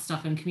sometimes cut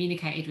stuff and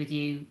communicated with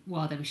you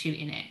while they were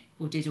shooting it,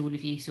 or did all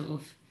of you sort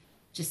of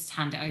just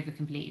hand it over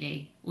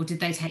completely, or did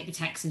they take the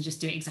text and just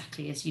do it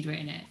exactly as you'd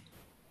written it?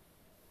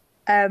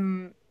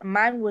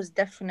 Mine was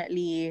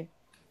definitely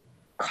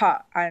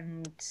cut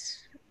and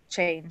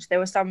changed. There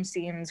were some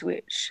scenes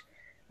which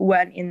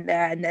weren't in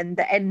there, and then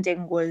the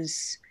ending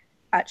was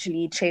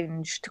actually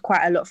changed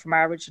quite a lot from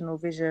my original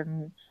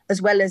vision,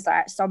 as well as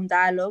like some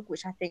dialogue,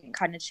 which I think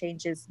kind of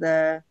changes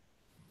the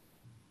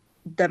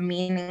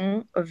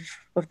meaning of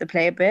the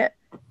play a bit.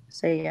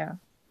 So yeah.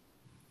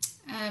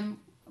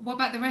 What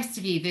about the rest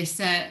of you?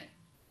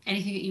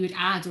 Anything that you would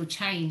add or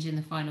change in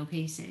the final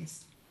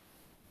pieces?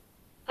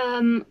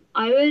 I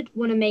would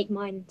want to make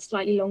mine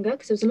slightly longer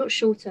because it was a lot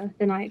shorter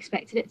than I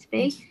expected it to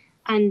be.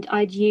 And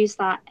I'd use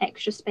that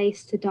extra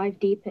space to dive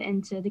deeper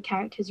into the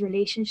characters'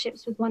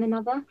 relationships with one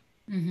another,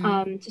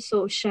 to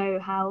sort of show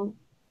how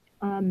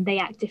they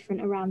act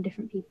different around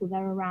different people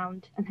they're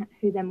around, and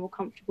who they're more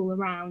comfortable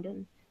around,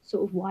 and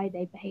sort of why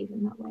they behave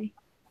in that way.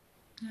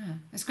 Yeah,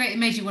 that's great. It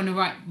made you want to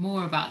write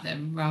more about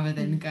them rather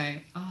than go,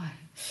 oh.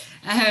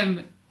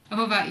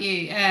 What about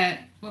you?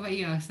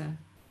 Asa?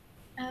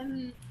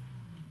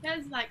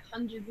 There's like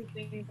hundreds of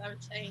things I would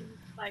change.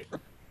 Like,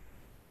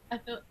 I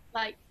felt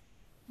like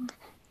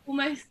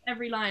almost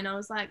every line I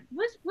was like,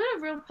 would a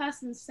real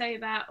person say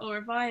that, or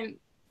have I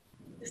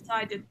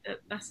decided that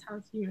that's how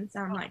humans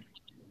sound? Like,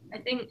 I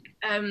think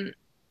I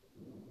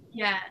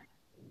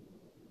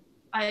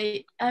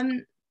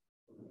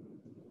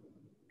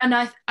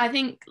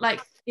think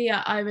like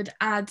I would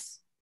add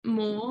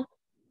more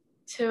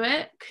to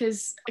it,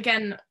 because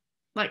again,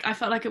 like, I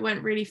felt like it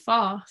went really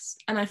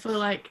fast, and I feel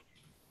like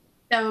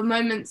there were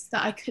moments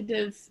that I could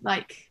have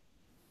I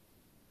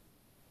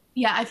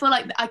feel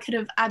like I could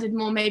have added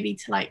more, maybe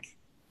to like,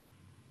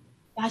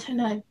 I don't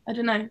know, I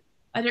don't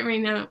really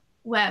know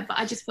where, but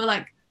I just feel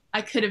like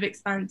I could have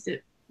expanded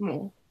it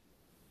more.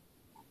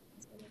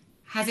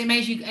 Has it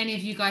made any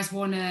of you guys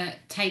want to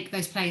take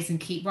those plays and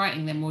keep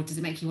writing them, or does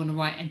it make you want to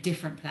write a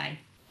different play?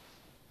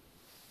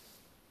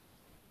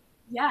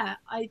 Yeah,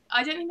 I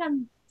don't think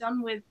I'm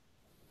done with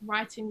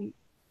writing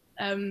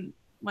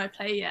my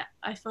play yet.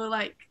 I feel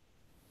like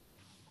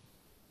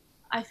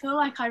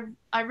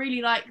I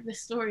really like the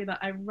story that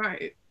I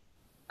wrote,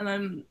 and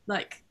I'm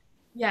like,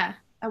 yeah,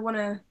 I want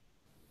to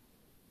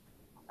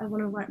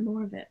write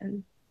more of it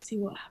and see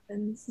what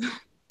happens.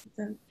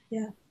 So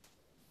yeah.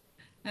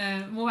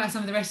 What about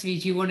some of the rest of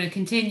you? Do you want to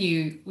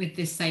continue with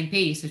this same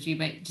piece, or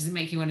does it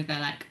make you want to go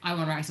like, I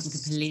want to write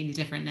something completely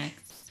different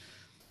next?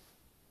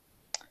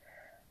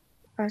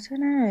 I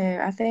don't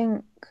know. I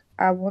think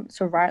I want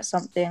to write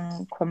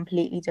something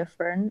completely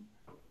different,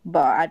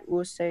 but I'd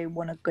also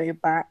want to go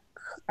back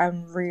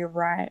and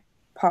rewrite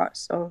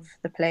parts of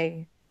the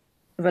play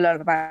with a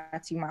lullaby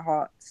to my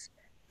heart,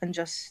 and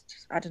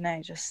just, I don't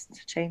know,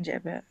 just change it a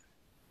bit.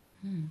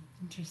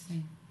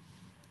 Interesting.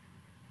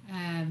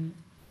 I'm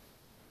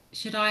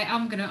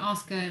going to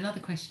ask another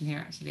question here,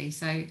 actually.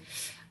 So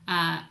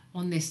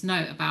on this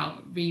note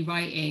about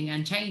rewriting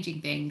and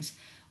changing things,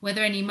 were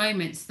there any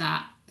moments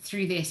that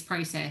through this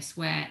process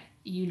where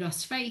you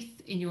lost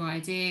faith in your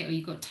idea, or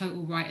you got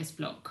total writer's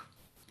block?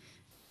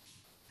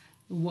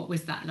 What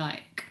was that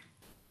like?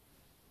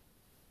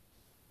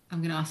 I'm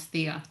going to ask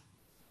Thea.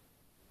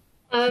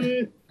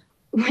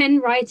 When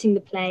writing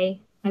the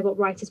play, I got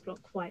writer's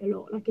block quite a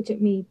lot. Like, it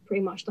took me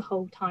pretty much the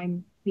whole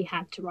time we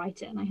had to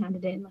write it, and I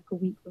handed it in like a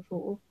week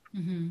before.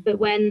 But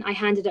when I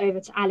handed it over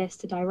to Alice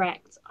to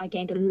direct, I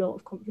gained a lot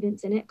of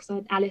confidence in it,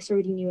 because Alice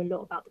already knew a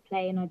lot about the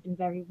play, and I'd been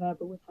very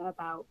verbal with her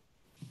about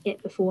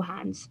it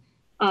beforehand.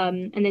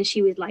 And then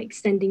she was like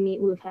sending me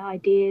all of her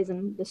ideas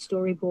and the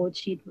storyboards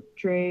she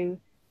drew,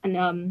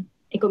 and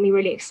it got me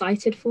really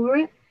excited for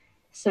it.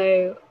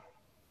 So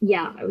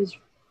yeah, I was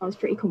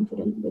pretty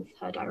confident with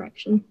her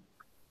direction.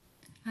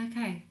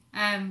 Okay.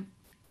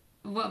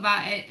 What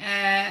about it?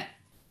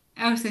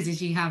 Elsa,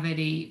 did you have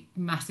any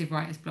massive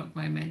writer's block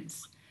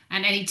moments,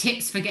 and any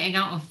tips for getting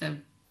out of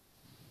them?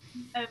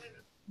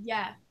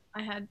 Yeah,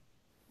 I had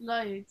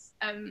loads.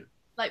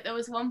 Like, there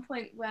was one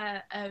point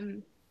where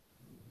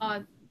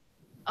our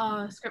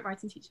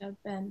scriptwriting teacher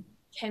Ben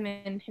came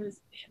in.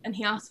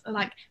 He asked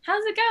like,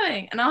 "How's it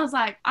going?" And I was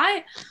like,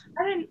 I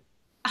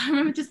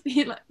remember just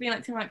being like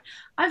to him, like,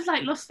 I've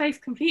like lost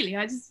faith completely.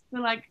 I just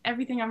feel like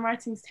everything I'm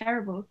writing is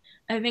terrible.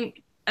 I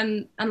think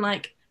and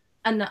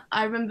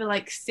I remember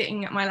like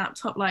sitting at my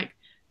laptop like,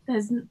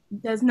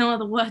 there's no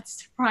other words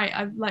to write.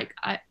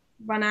 I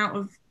run out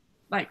of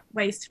like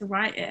ways to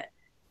write it.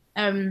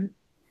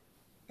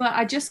 But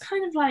I just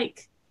kind of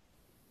like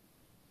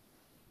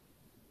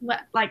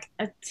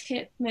a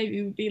tip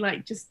maybe would be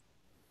like, just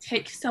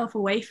take yourself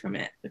away from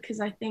it, because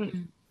I think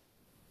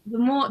the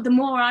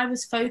more I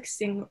was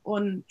focusing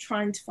on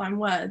trying to find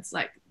words,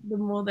 like the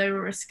more they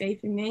were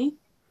escaping me,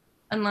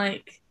 and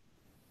like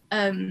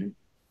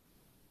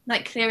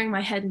clearing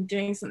my head and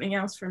doing something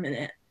else for a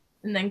minute,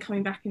 and then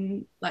coming back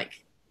and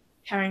like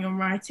carrying on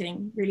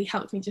writing really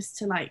helped me just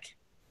to like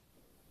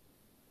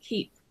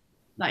keep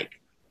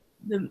like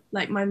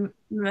my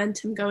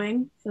momentum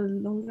going for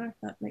longer, if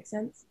that makes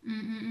sense.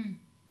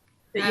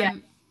 But yeah.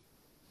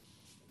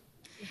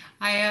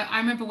 I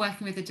remember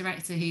working with a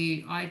director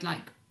who I'd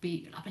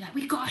be like,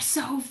 we've got to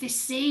solve this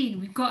scene,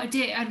 we've got to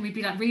do it, and we'd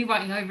be like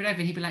rewriting over and over,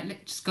 and he'd be like,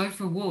 let's just go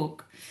for a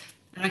walk,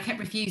 and I kept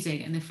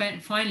refusing, and then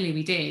finally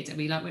we did, and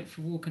we went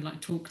for a walk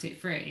and talked it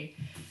through,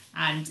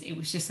 and it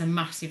was just a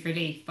massive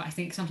relief. But I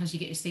think sometimes you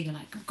get this thing, you're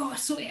like, I've got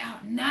to sort it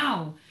out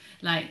now,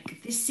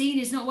 this scene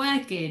is not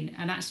working,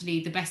 and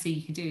actually the best thing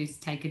you can do is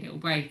take a little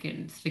break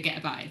and forget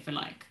about it for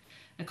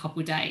a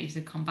couple of days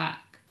and come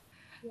back.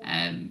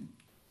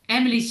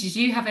 Emily, did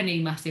you have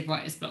any massive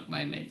writer's block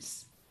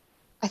moments?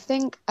 I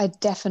think I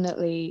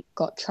definitely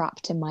got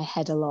trapped in my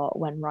head a lot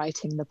when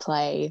writing the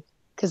play,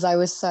 because I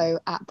was so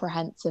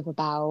apprehensive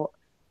about,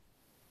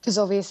 because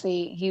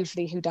obviously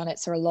usually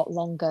whodunits are a lot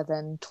longer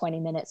than 20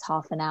 minutes,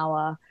 half an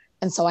hour.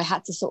 And so I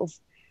had to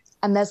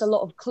and there's a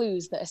lot of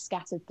clues that are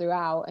scattered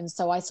throughout. And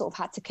so I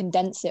had to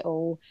condense it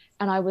all.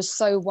 And I was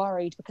so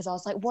worried because I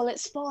was like, well,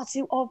 it's far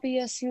too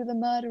obvious who the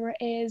murderer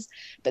is.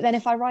 But then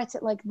if I write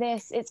it like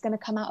this, it's going to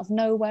come out of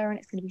nowhere and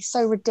it's going to be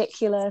so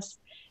ridiculous.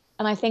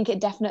 And I think it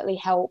definitely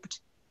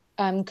helped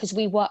because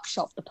we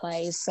workshopped the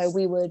plays. So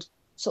we would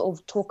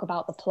talk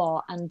about the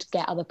plot and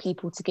get other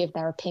people to give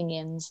their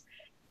opinions.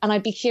 And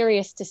I'd be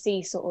curious to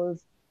see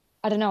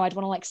I don't know, I'd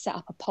want to set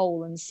up a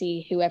poll and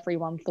see who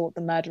everyone thought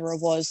the murderer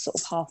was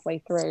halfway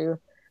through.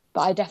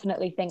 But I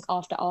definitely think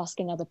after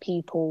asking other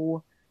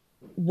people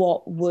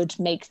what would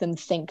make them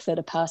think that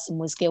a person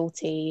was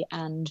guilty,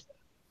 and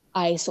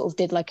I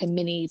did a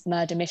mini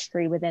murder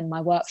mystery within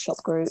my workshop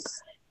group.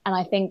 And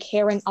I think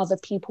hearing other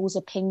people's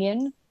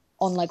opinion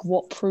on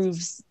what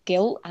proves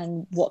guilt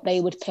and what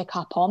they would pick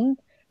up on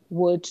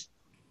would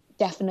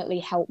definitely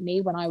help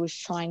me when I was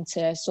trying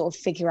to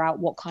figure out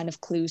what kind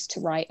of clues to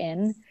write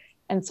in.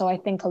 And so I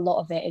think a lot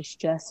of it is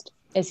just,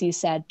 as you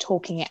said,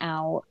 talking it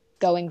out,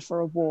 going for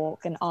a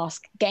walk and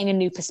getting a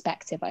new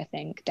perspective, I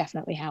think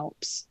definitely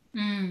helps.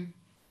 Did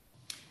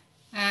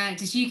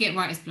you get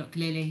writer's block,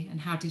 Lily?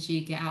 And how did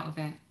you get out of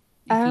it?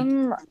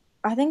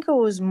 I think it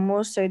was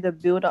more so the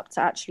build up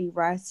to actually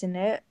writing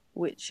it,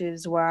 which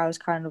is where I was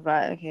kind of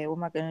like, okay, what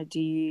am I going to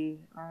do?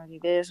 I'm going to do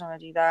this, I'm going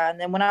to do that. And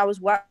then when I was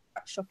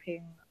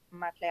workshopping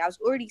my play, I was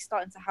already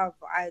starting to have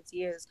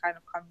ideas kind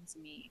of coming to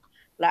me,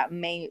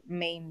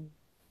 main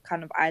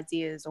kind of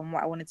ideas on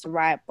what I wanted to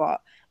write.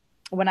 But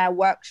when I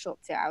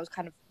workshopped it, I was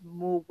kind of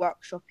more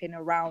workshopping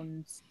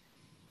around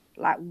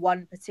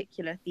one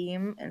particular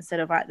theme instead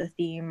of the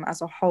theme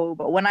as a whole.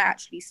 But when I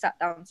actually sat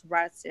down to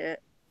write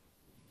it,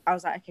 I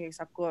was like, okay,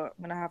 so I'm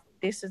gonna have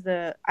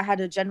I had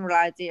a general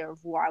idea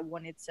of what I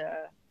wanted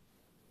to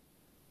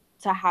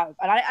have,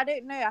 and I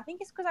don't know, I think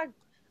it's because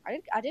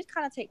I did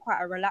kind of take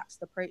quite a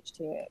relaxed approach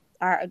to it,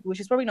 which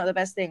is probably not the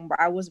best thing, but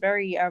I was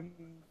very I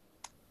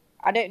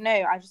don't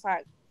know, I just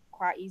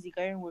quite easy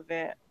going with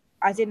it.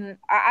 I don't know,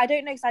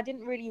 because I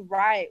didn't really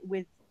write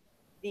with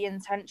the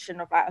intention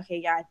of okay,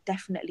 yeah, I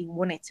definitely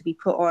want it to be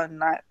put on,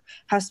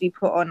 has to be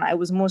put on. It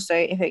was more so,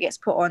 if it gets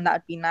put on,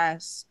 that'd be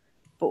nice,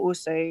 but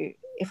also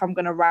if I'm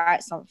gonna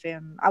write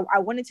something, I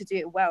wanted to do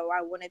it well.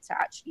 I wanted to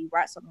actually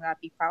write something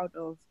I'd be proud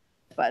of,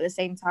 but at the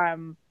same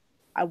time,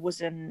 I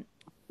wasn't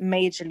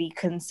majorly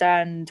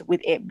concerned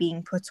with it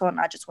being put on.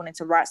 I just wanted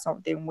to write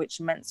something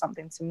which meant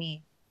something to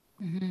me.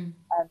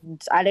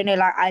 And I don't know,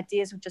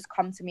 ideas would just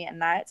come to me at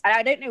night. And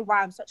I don't know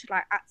why I'm such a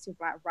active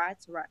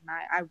writer at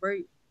night. I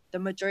wrote the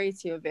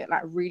majority of it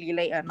really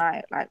late at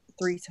night,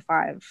 3 to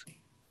 5,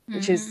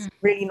 which is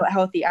really not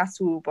healthy at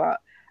all. But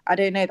I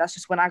don't know, that's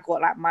just when I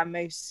got my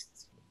most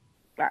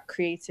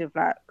creative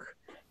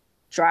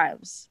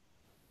drives.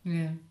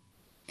 Yeah.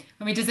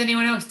 I mean, does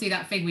anyone else do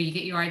that thing where you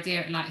get your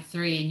idea at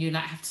 3 and you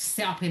have to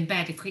sit up in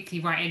bed and quickly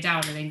write it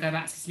down and then go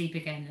back to sleep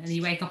again, and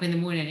you wake up in the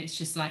morning, it's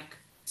just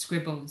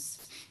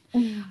scribbles?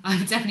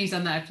 I've definitely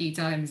done that a few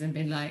times and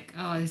been like,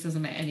 oh, this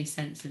doesn't make any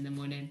sense in the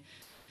morning.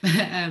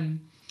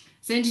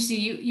 So interesting,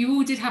 you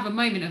all did have a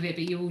moment of it,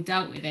 but you all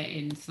dealt with it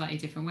in slightly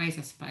different ways,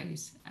 I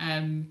suppose.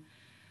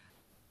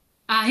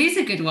 Here's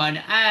a good one.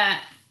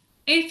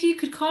 If you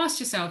could cast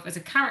yourself as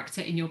a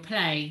character in your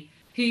play,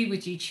 who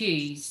would you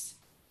choose?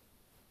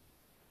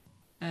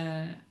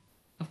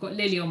 I've got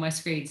Lily on my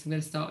screen, so I'm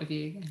going to start with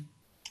you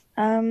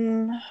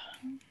again.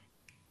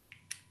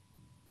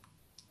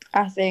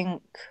 I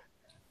think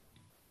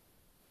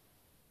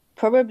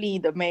probably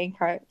the main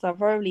character,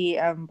 probably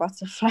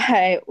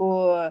Butterfly,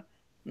 or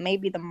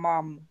maybe the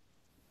mum,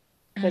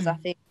 because I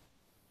think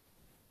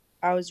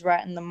I was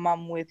writing the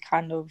mum with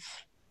kind of,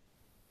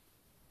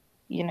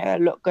 a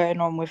lot going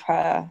on with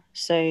her,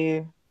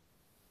 so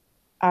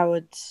I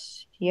want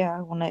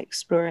to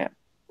explore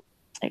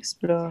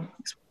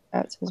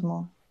characters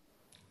more.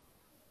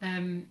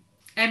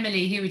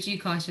 Emily, who would you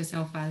cast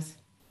yourself as?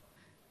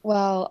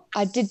 Well,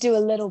 I did do a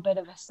little bit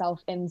of a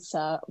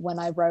self-insert when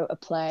I wrote a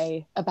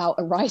play about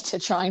a writer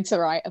trying to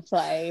write a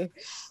play.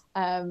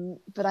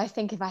 But I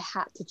think if I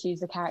had to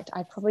choose a character,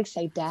 I'd probably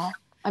say Death.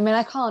 I mean,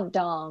 I can't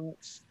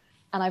dance,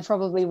 and I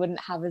probably wouldn't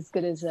have as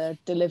good as a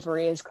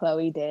delivery as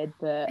Chloe did,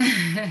 but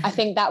I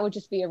think that would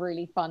just be a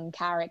really fun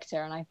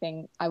character, and I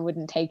think I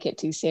wouldn't take it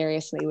too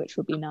seriously, which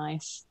would be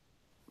nice.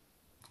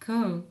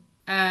 Cool.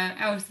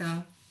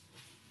 Elsa?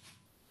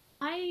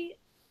 I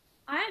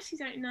actually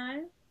don't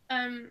know.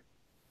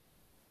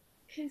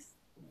 Because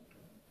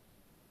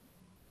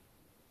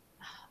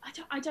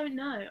I don't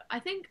know. I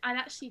think I'd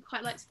actually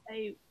quite like to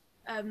play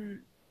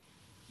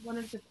one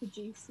of the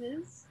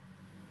producers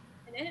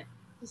in it,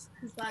 just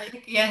because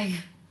Yeah.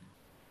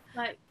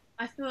 like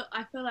I feel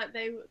like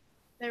they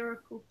were a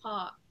cool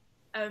part,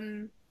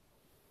 and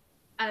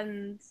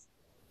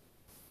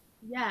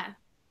yeah,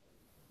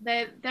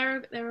 they're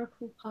a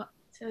cool part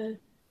to.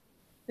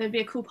 They'd be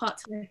a cool part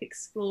to like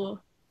explore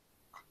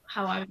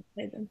how I would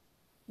play them.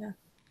 Yeah.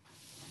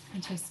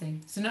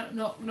 Interesting. So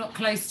not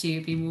close to you,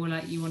 it'd be more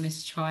like you wanted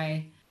to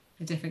try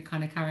a different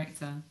kind of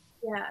character.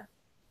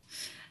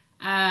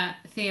 Yeah.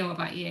 Thea, what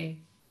about you?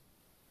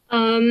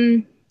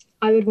 I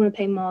would want to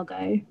play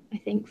Margot, I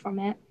think, from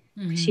it.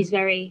 Mm-hmm. She's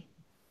very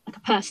like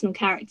a personal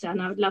character,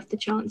 and I would love the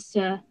chance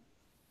to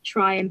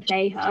try and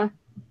play her.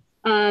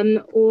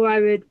 Or I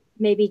would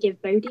maybe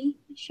give Bodhi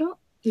a shot,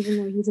 even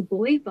though he's a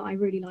boy, but I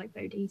really like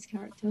Bodhi's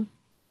character.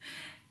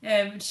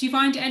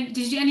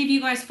 Did any of you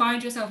guys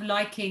find yourself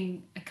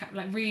liking,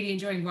 like really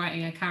enjoying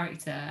writing a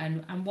character,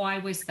 and why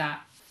was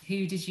that?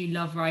 Who did you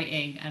love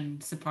writing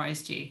and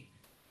surprised you?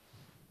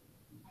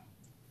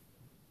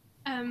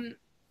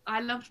 I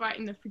loved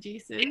writing the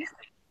producers,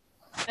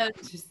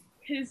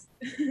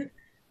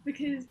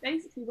 because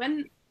basically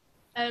when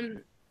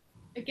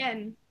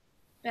again,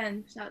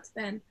 Ben, shout out to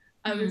Ben,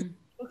 I was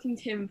talking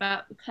to him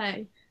about the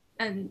play,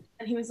 and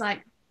he was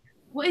like,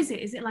 what is it?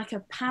 Is it like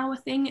a power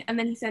thing? And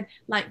then he said,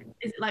 like,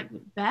 is it like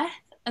Macbeth?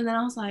 And then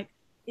I was like,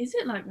 is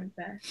it like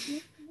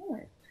Macbeth?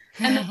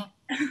 And then,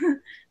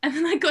 and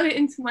then I got it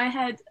into my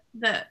head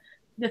that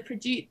the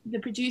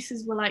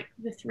producers were like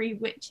the three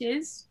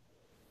witches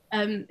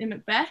in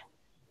Macbeth.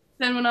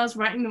 Then when I was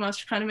writing them, I was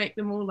trying to make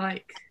them all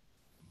like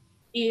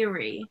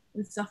eerie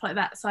and stuff like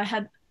that. So I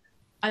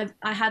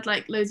had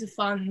like loads of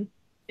fun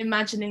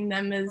imagining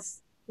them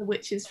as the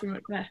witches from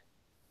Macbeth.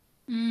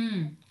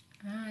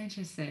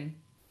 Interesting.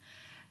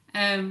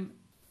 You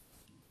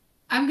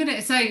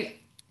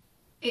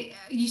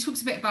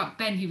talked a bit about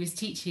Ben, who was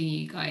teaching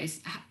you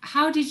guys.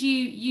 How did you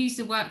use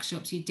the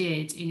workshops you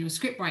did in your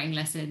script writing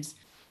lessons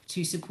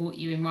to support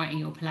you in writing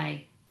your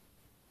play?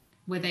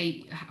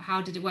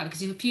 How did it work?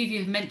 Because a few of you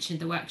have mentioned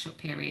the workshop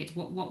period.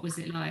 What was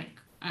it like?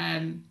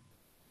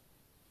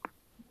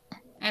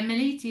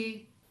 Emily, do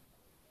you?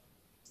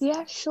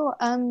 Yeah, sure.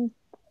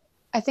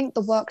 I think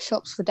the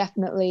workshops were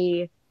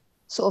definitely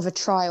sort of a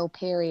trial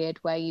period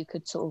where you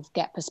could sort of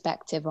get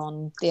perspective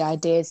on the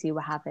ideas you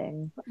were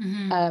having.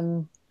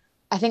 Mm-hmm.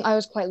 I think I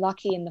was quite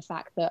lucky in the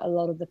fact that a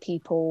lot of the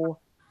people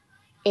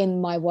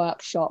in my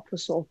workshop were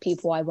sort of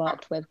people I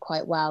worked with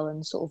quite well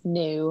and sort of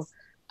knew.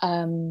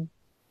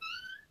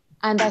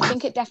 And I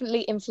think it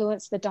definitely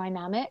influenced the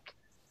dynamic,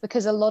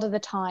 because a lot of the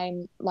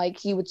time,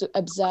 like, you would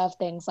observe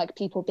things like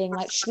people being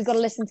like, we got to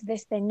listen to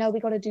this thing. No, we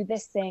got to do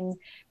this thing.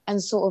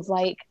 And sort of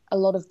like a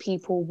lot of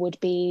people would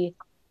be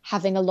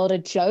having a lot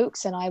of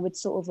jokes, and I would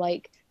sort of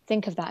like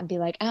think of that and be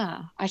like,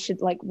 I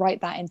should like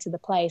write that into the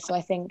play. So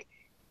I think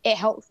it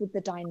helped with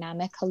the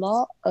dynamic a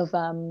lot of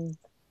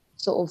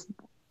sort of,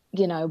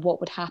 you know,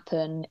 what would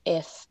happen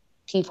if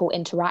people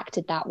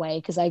interacted that way,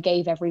 because I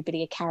gave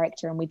everybody a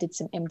character and we did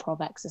some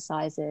improv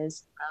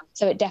exercises.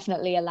 So it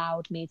definitely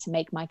allowed me to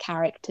make my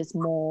characters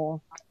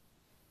more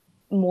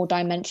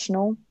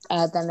dimensional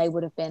than they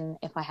would have been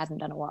if I hadn't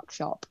done a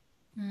workshop.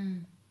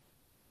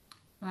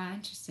 Wow,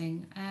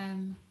 interesting.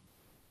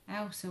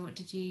 Elsa, what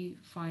did you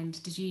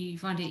find? Did you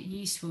find it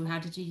useful? How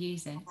did you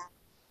use it?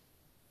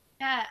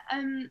 Yeah,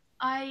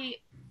 I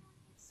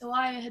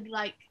had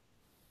like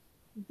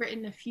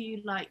written a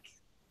few like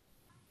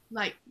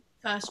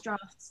first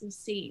drafts of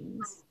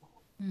scenes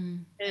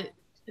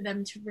for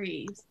them to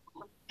read.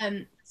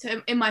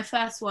 So in my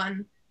first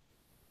one,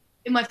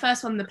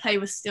 the play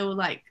was still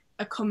like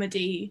a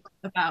comedy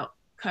about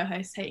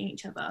co-hosts hating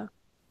each other,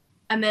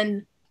 and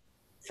then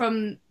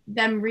from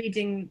them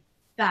reading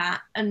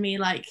that and me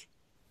like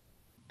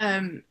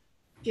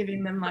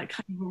giving them like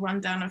kind of a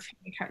rundown of who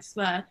the characters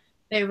were,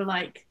 they were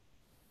like,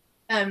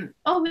 oh,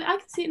 I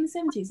could see it in the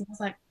 70s. And I was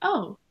like,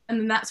 oh. And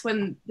then that's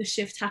when the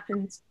shift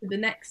happened for the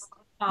next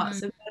part.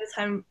 So by the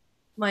time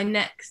my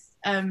next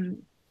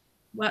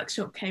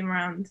workshop came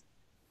around,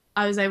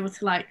 I was able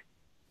to like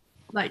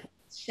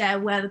share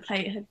where the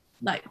play had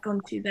like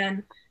gone to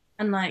then.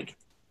 And like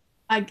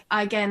I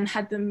again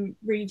had them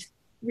read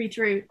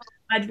through.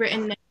 I'd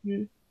written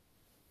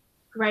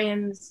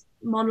Graham's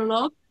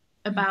monologue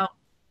about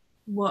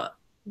what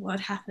had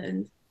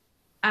happened,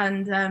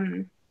 and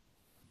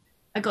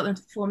I got them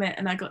to perform it,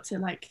 and I got to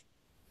like,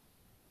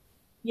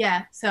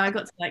 so I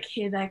got to like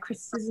hear their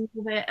criticisms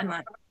of it and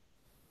like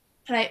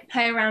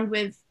play around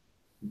with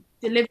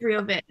delivery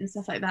of it and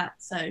stuff like that.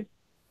 So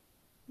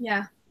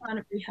yeah, I found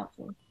it really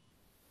helpful.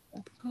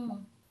 Cool.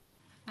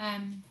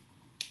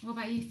 What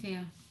about you,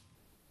 Thea?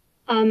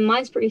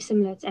 Mine's pretty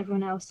similar to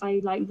everyone else.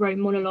 I like wrote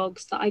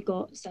monologues that I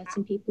got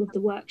certain people of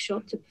the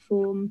workshop to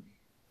perform,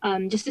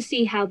 just to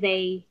see how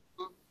they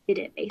did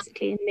it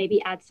basically, and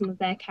maybe add some of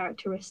their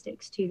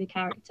characteristics to the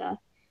character.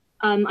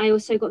 I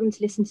also got them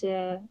to listen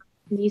to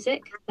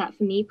music that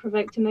for me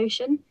provoked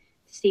emotion,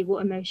 to see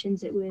what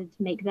emotions it would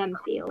make them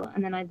feel,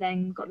 and then I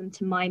got them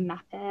to mind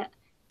map it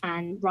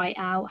and write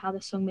out how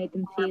the song made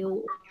them feel,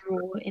 or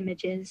draw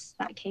images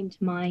that came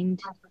to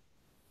mind.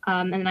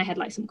 And then I had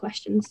like some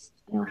questions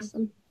I asked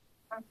them.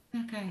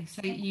 Okay,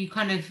 so you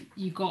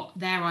got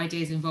their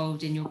ideas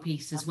involved in your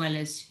piece as well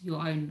as your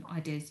own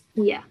ideas.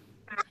 Yeah.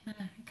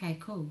 Okay,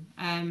 cool.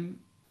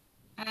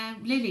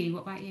 Lily,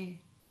 what about you?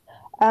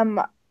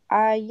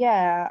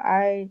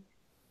 I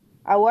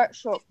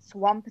workshopped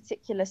one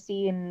particular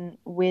scene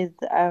with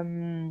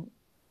them,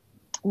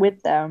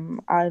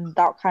 and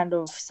that kind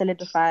of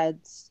solidified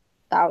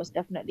that I was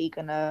definitely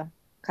gonna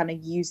kind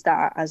of use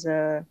that as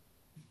a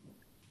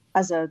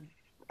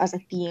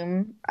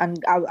theme,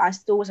 and I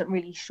still wasn't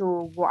really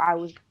sure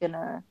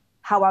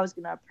how I was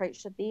gonna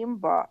approach the theme,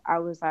 but I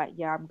was like,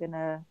 yeah,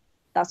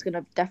 that's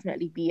gonna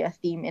definitely be a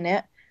theme in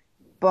it.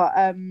 But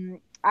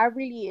I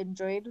really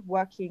enjoyed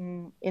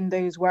working in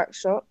those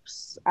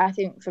workshops. I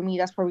think for me,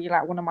 that's probably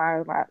like one of my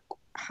like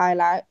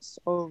highlights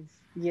of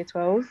year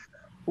 12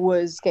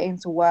 was getting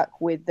to work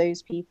with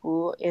those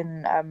people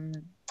in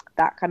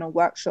that kind of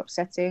workshop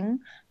setting,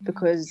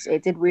 because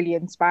it did really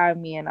inspire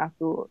me, and I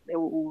thought they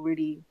were all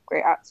really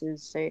great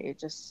actors. So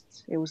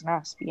it was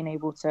nice being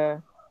able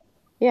to,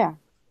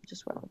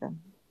 just work with them.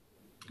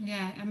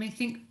 Yeah, I mean, I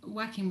think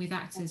working with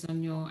actors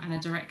and a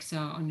director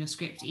on your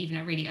script, even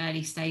at really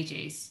early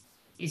stages,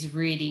 is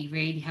really,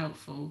 really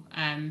helpful.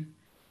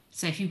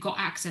 So if you've got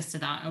access to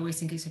that, I always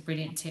think it's a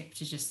brilliant tip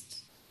to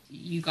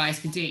you guys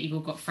can do it. You've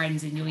all got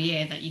friends in your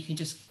year that you can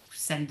just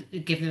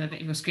give them a bit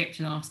of your script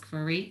and ask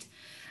for a read.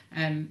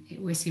 It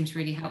always seems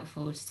really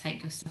helpful to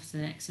take your stuff to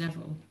the next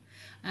level.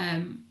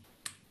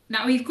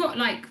 Now we've got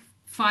like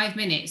 5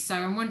 minutes, so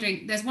I'm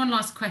wondering, there's one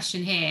last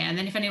question here, and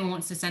then if anyone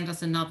wants to send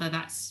us another,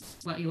 that's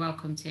what you're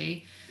welcome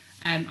to.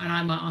 And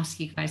I might ask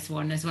you guys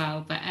one as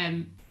well, but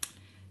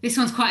this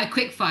one's quite a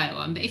quick fire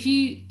one. But if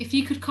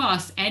you could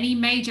cast any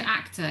major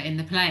actor in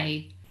the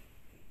play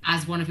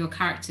as one of your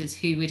characters,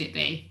 who would it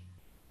be?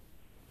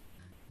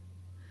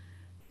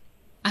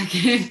 I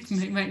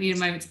might need a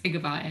moment to think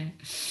about it.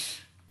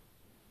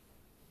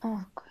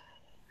 Oh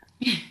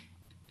God.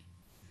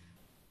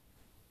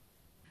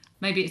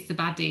 Maybe it's the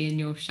baddie in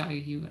your show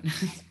you want.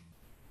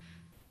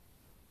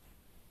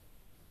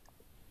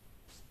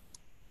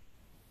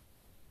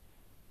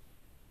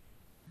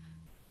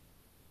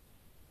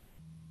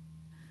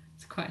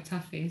 It's quite a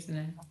toughie, isn't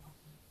it?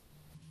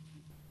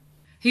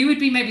 Who would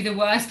be maybe the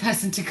worst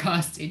person to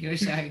cast in your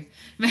show?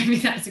 Maybe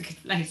that's a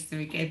good place to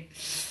begin.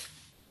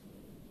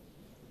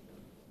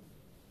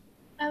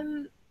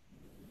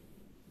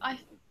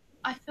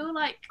 I feel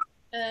like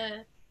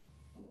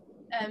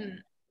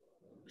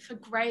for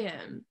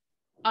Graham,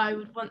 I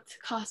would want to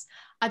cast,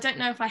 I don't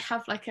know if I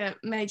have like a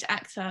major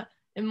actor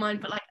in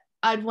mind, but like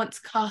I'd want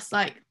to cast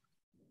like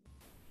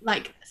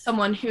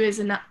someone who is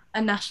a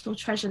national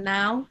treasure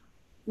now,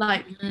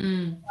 I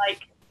don't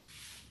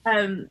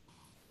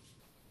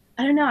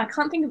know, I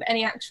can't think of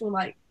any actual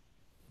like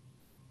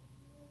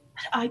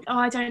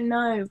I don't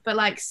know, but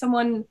like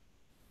someone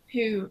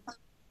who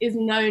is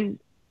known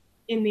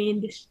in the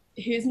industry,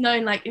 who's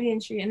known like in the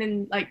industry and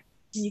in like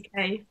the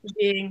UK for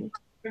being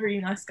a really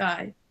nice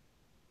guy.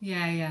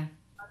 Yeah.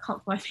 I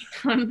can't quite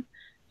think on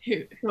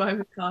who I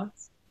would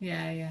cast.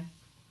 Yeah.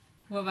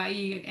 What about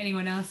you?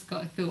 Anyone else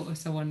got a thought of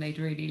someone they'd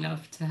really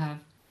love to have?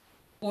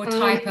 Or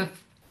type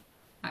of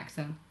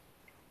actor?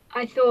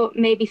 I thought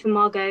maybe for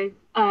Margot,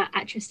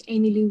 actress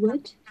Amy Lou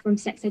Wood from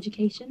Sex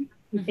Education,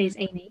 who plays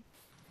Amy.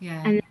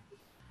 Yeah.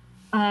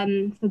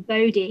 And for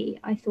Bodhi,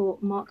 I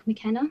thought Mark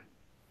McKenna.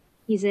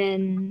 He's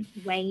in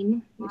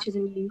Wayne, which is a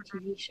new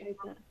TV show,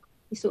 but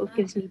he sort of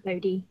gives me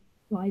Bodhi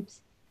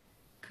vibes.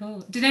 Cool.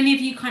 Did any of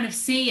you kind of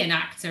see an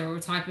actor or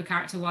a type of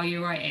character while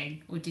you were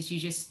writing, or did you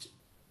just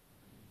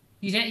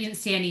you didn't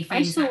see any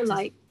famous I saw actors?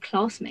 like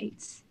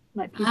classmates,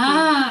 like people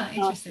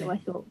who I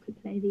thought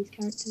could play these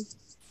characters.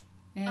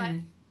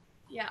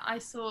 Yeah. I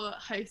saw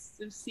hosts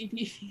of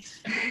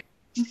CBeebies.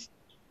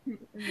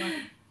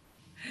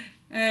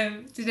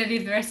 Did any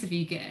of the rest of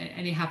you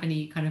have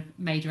any kind of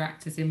major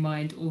actors in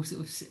mind, or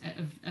sort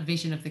of a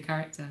vision of the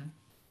character?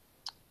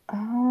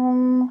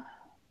 I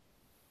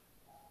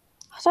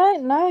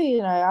don't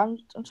know,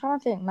 I'm trying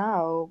to think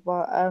now,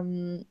 but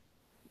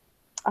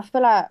I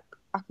feel like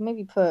I can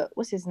maybe put,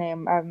 what's his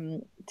name,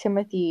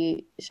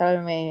 Timothy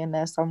Chalamet in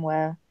there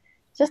somewhere.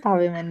 Just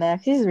have him in there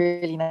because he's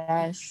really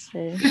nice.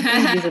 So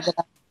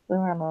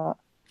why not?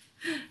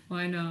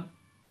 Why not?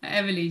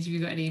 Emily, have you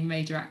got any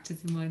major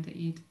actors in mind that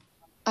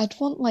I'd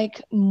want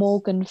like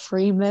Morgan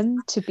Freeman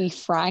to be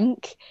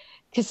Frank,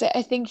 because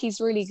I think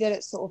he's really good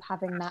at sort of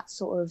having that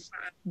sort of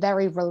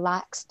very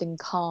relaxed and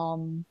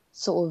calm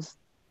sort of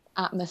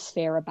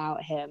atmosphere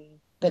about him.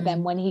 But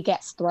then when he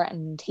gets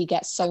threatened, he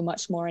gets so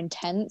much more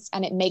intense,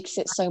 and it makes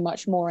it so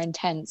much more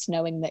intense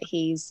knowing that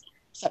he's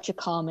such a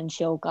calm and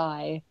chill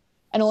guy.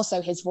 And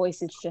also his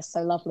voice is just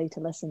so lovely to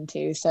listen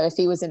to. So if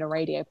he was in a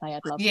radio play,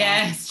 I'd love that.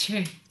 Yeah, it's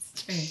true. It's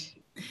true.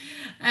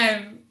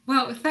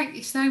 Well, thank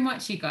you so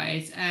much, you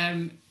guys.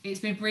 It's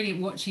been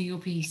brilliant watching your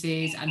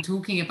pieces and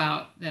talking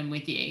about them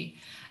with you.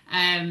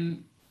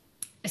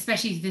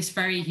 Especially this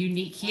very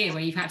unique year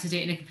where you've had to do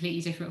it in a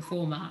completely different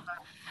format.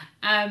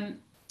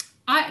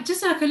 I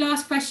just like a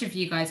last question for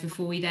you guys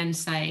before we then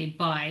say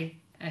bye,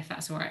 if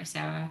that's all right,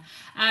 Sarah.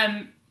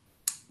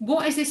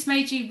 What has this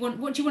made you want?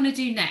 What do you want to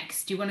do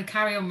next? Do you want to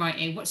carry on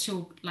writing? What's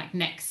your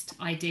next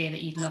idea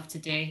that you'd love to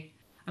do?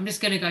 I'm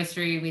just going to go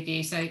through with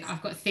you. So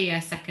I've got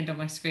Thea second on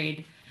my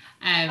screen.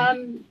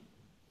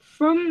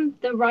 From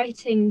the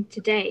writing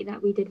today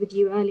that we did with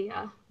you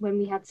earlier, when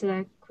we had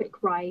to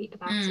quick write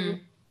about it,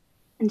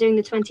 and doing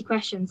the 20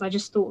 questions, I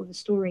just thought of a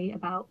story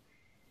about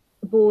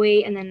a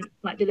boy, and then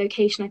the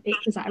location I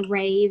picked was at a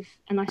rave,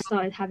 and I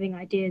started having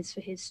ideas for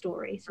his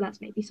story. So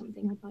that's maybe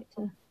something I'd like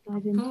to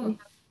dive into. Cool.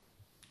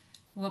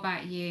 What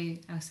about you,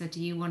 Elsa? Do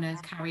you want to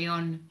carry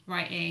on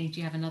writing? Do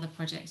you have another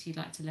project you'd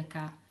like to look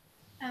at?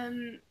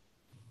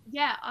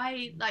 Yeah,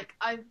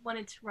 I've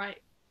wanted to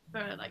write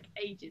for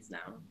ages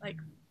now. I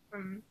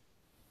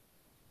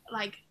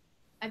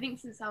think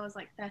since I was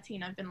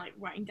 13, I've been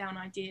writing down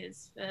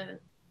ideas for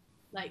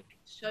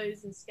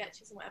shows and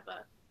sketches and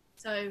whatever.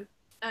 So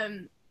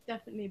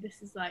definitely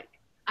this is I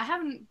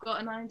haven't got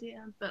an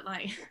idea, but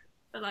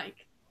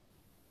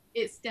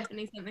it's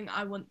definitely something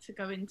I want to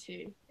go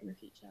into in the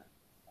future.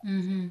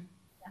 Mm-hmm.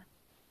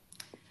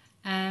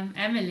 Yeah.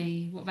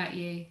 Emily, what about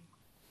you?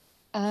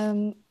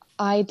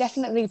 I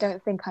definitely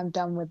don't think I'm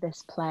done with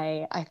this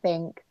play. I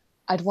think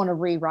I'd want to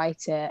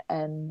rewrite it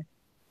and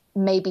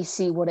maybe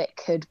see what it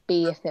could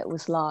be if it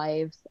was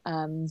live.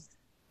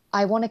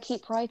 I want to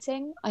keep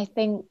writing. I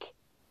think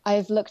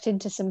I've looked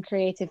into some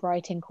creative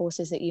writing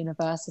courses at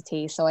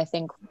university, so I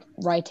think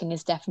writing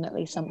is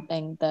definitely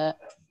something that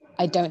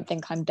I don't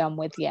think I'm done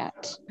with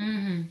yet.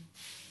 Mm-hmm.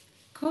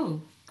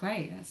 Cool,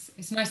 great.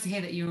 It's nice to hear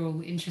that you're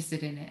all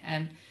interested in it.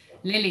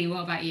 Lily,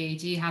 what about you?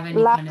 Do you have any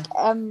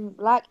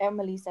like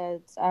Emily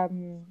said,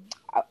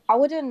 I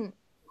wouldn't,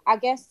 I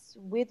guess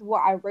with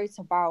what I wrote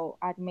about,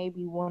 I'd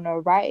maybe want to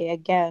write it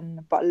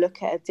again, but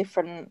look at a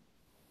different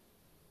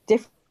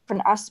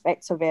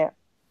aspects of it,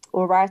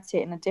 or write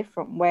it in a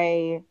different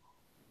way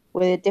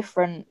with a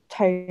different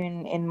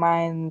tone in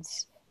mind.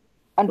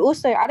 And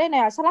also, I don't know,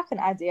 I just had an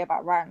idea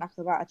about writing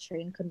about a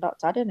train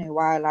conductor. I don't know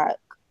why,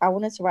 I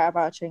wanted to write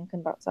about a train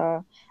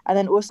conductor. And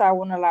then also I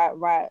want to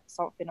write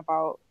something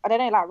about, I don't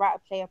know, write a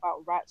play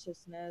about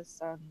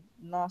righteousness and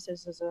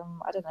narcissism.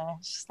 I don't know,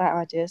 it's just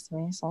ideas to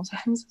me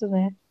sometimes, I don't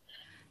know.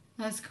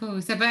 That's cool.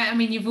 So, but I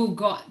mean, you've all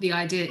got the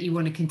idea that you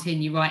want to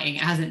continue writing.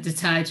 It hasn't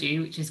deterred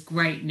you, which is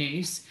great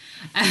news.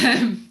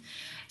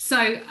 So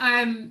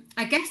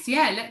I guess,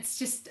 yeah, let's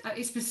just,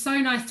 it's been so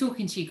nice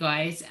talking to you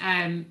guys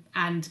and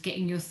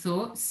getting your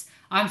thoughts.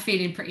 I'm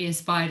feeling pretty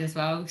inspired as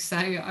well. So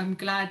I'm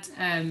glad,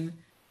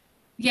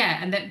 yeah,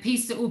 and the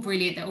pieces are all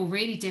brilliant. They're all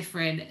really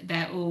different.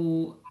 They're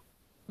all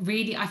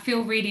really, I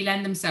feel really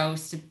lend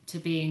themselves to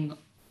being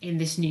in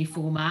this new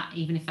format,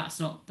 even if that's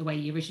not the way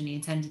you originally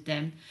intended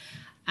them.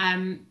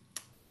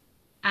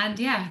 And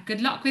yeah, good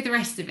luck with the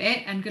rest of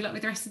it, and good luck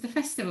with the rest of the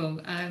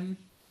festival.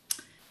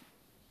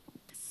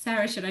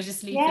 Sarah, should I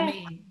just leave the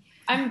meeting?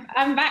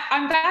 I'm back.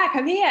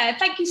 I'm here.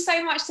 Thank you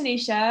so much,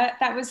 Tanisha.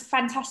 That was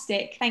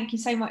fantastic. Thank you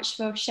so much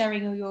for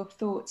sharing all your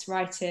thoughts,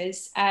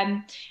 writers.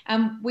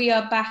 We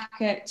are back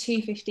at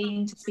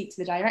 2:15 to speak to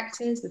the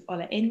directors with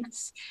Ola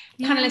Ince.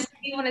 Panelists, if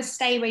you want to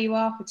stay where you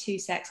are for 2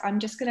 secs, I'm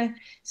just going to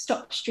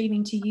stop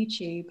streaming to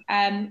YouTube.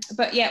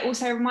 But yeah,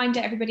 also a reminder,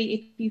 everybody,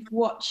 if you've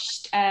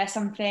watched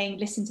something,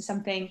 listened to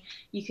something,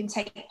 you can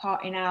take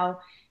part in our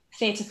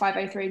Theatre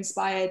 503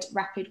 inspired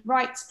Rapid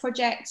Writes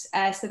project.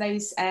 So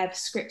those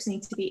scripts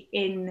need to be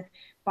in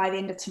by the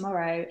end of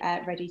tomorrow,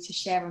 ready to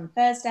share on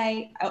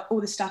Thursday.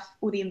 All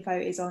the info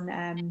is on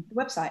the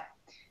website.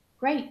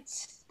 Great.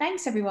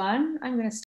 Thanks, everyone. I'm going to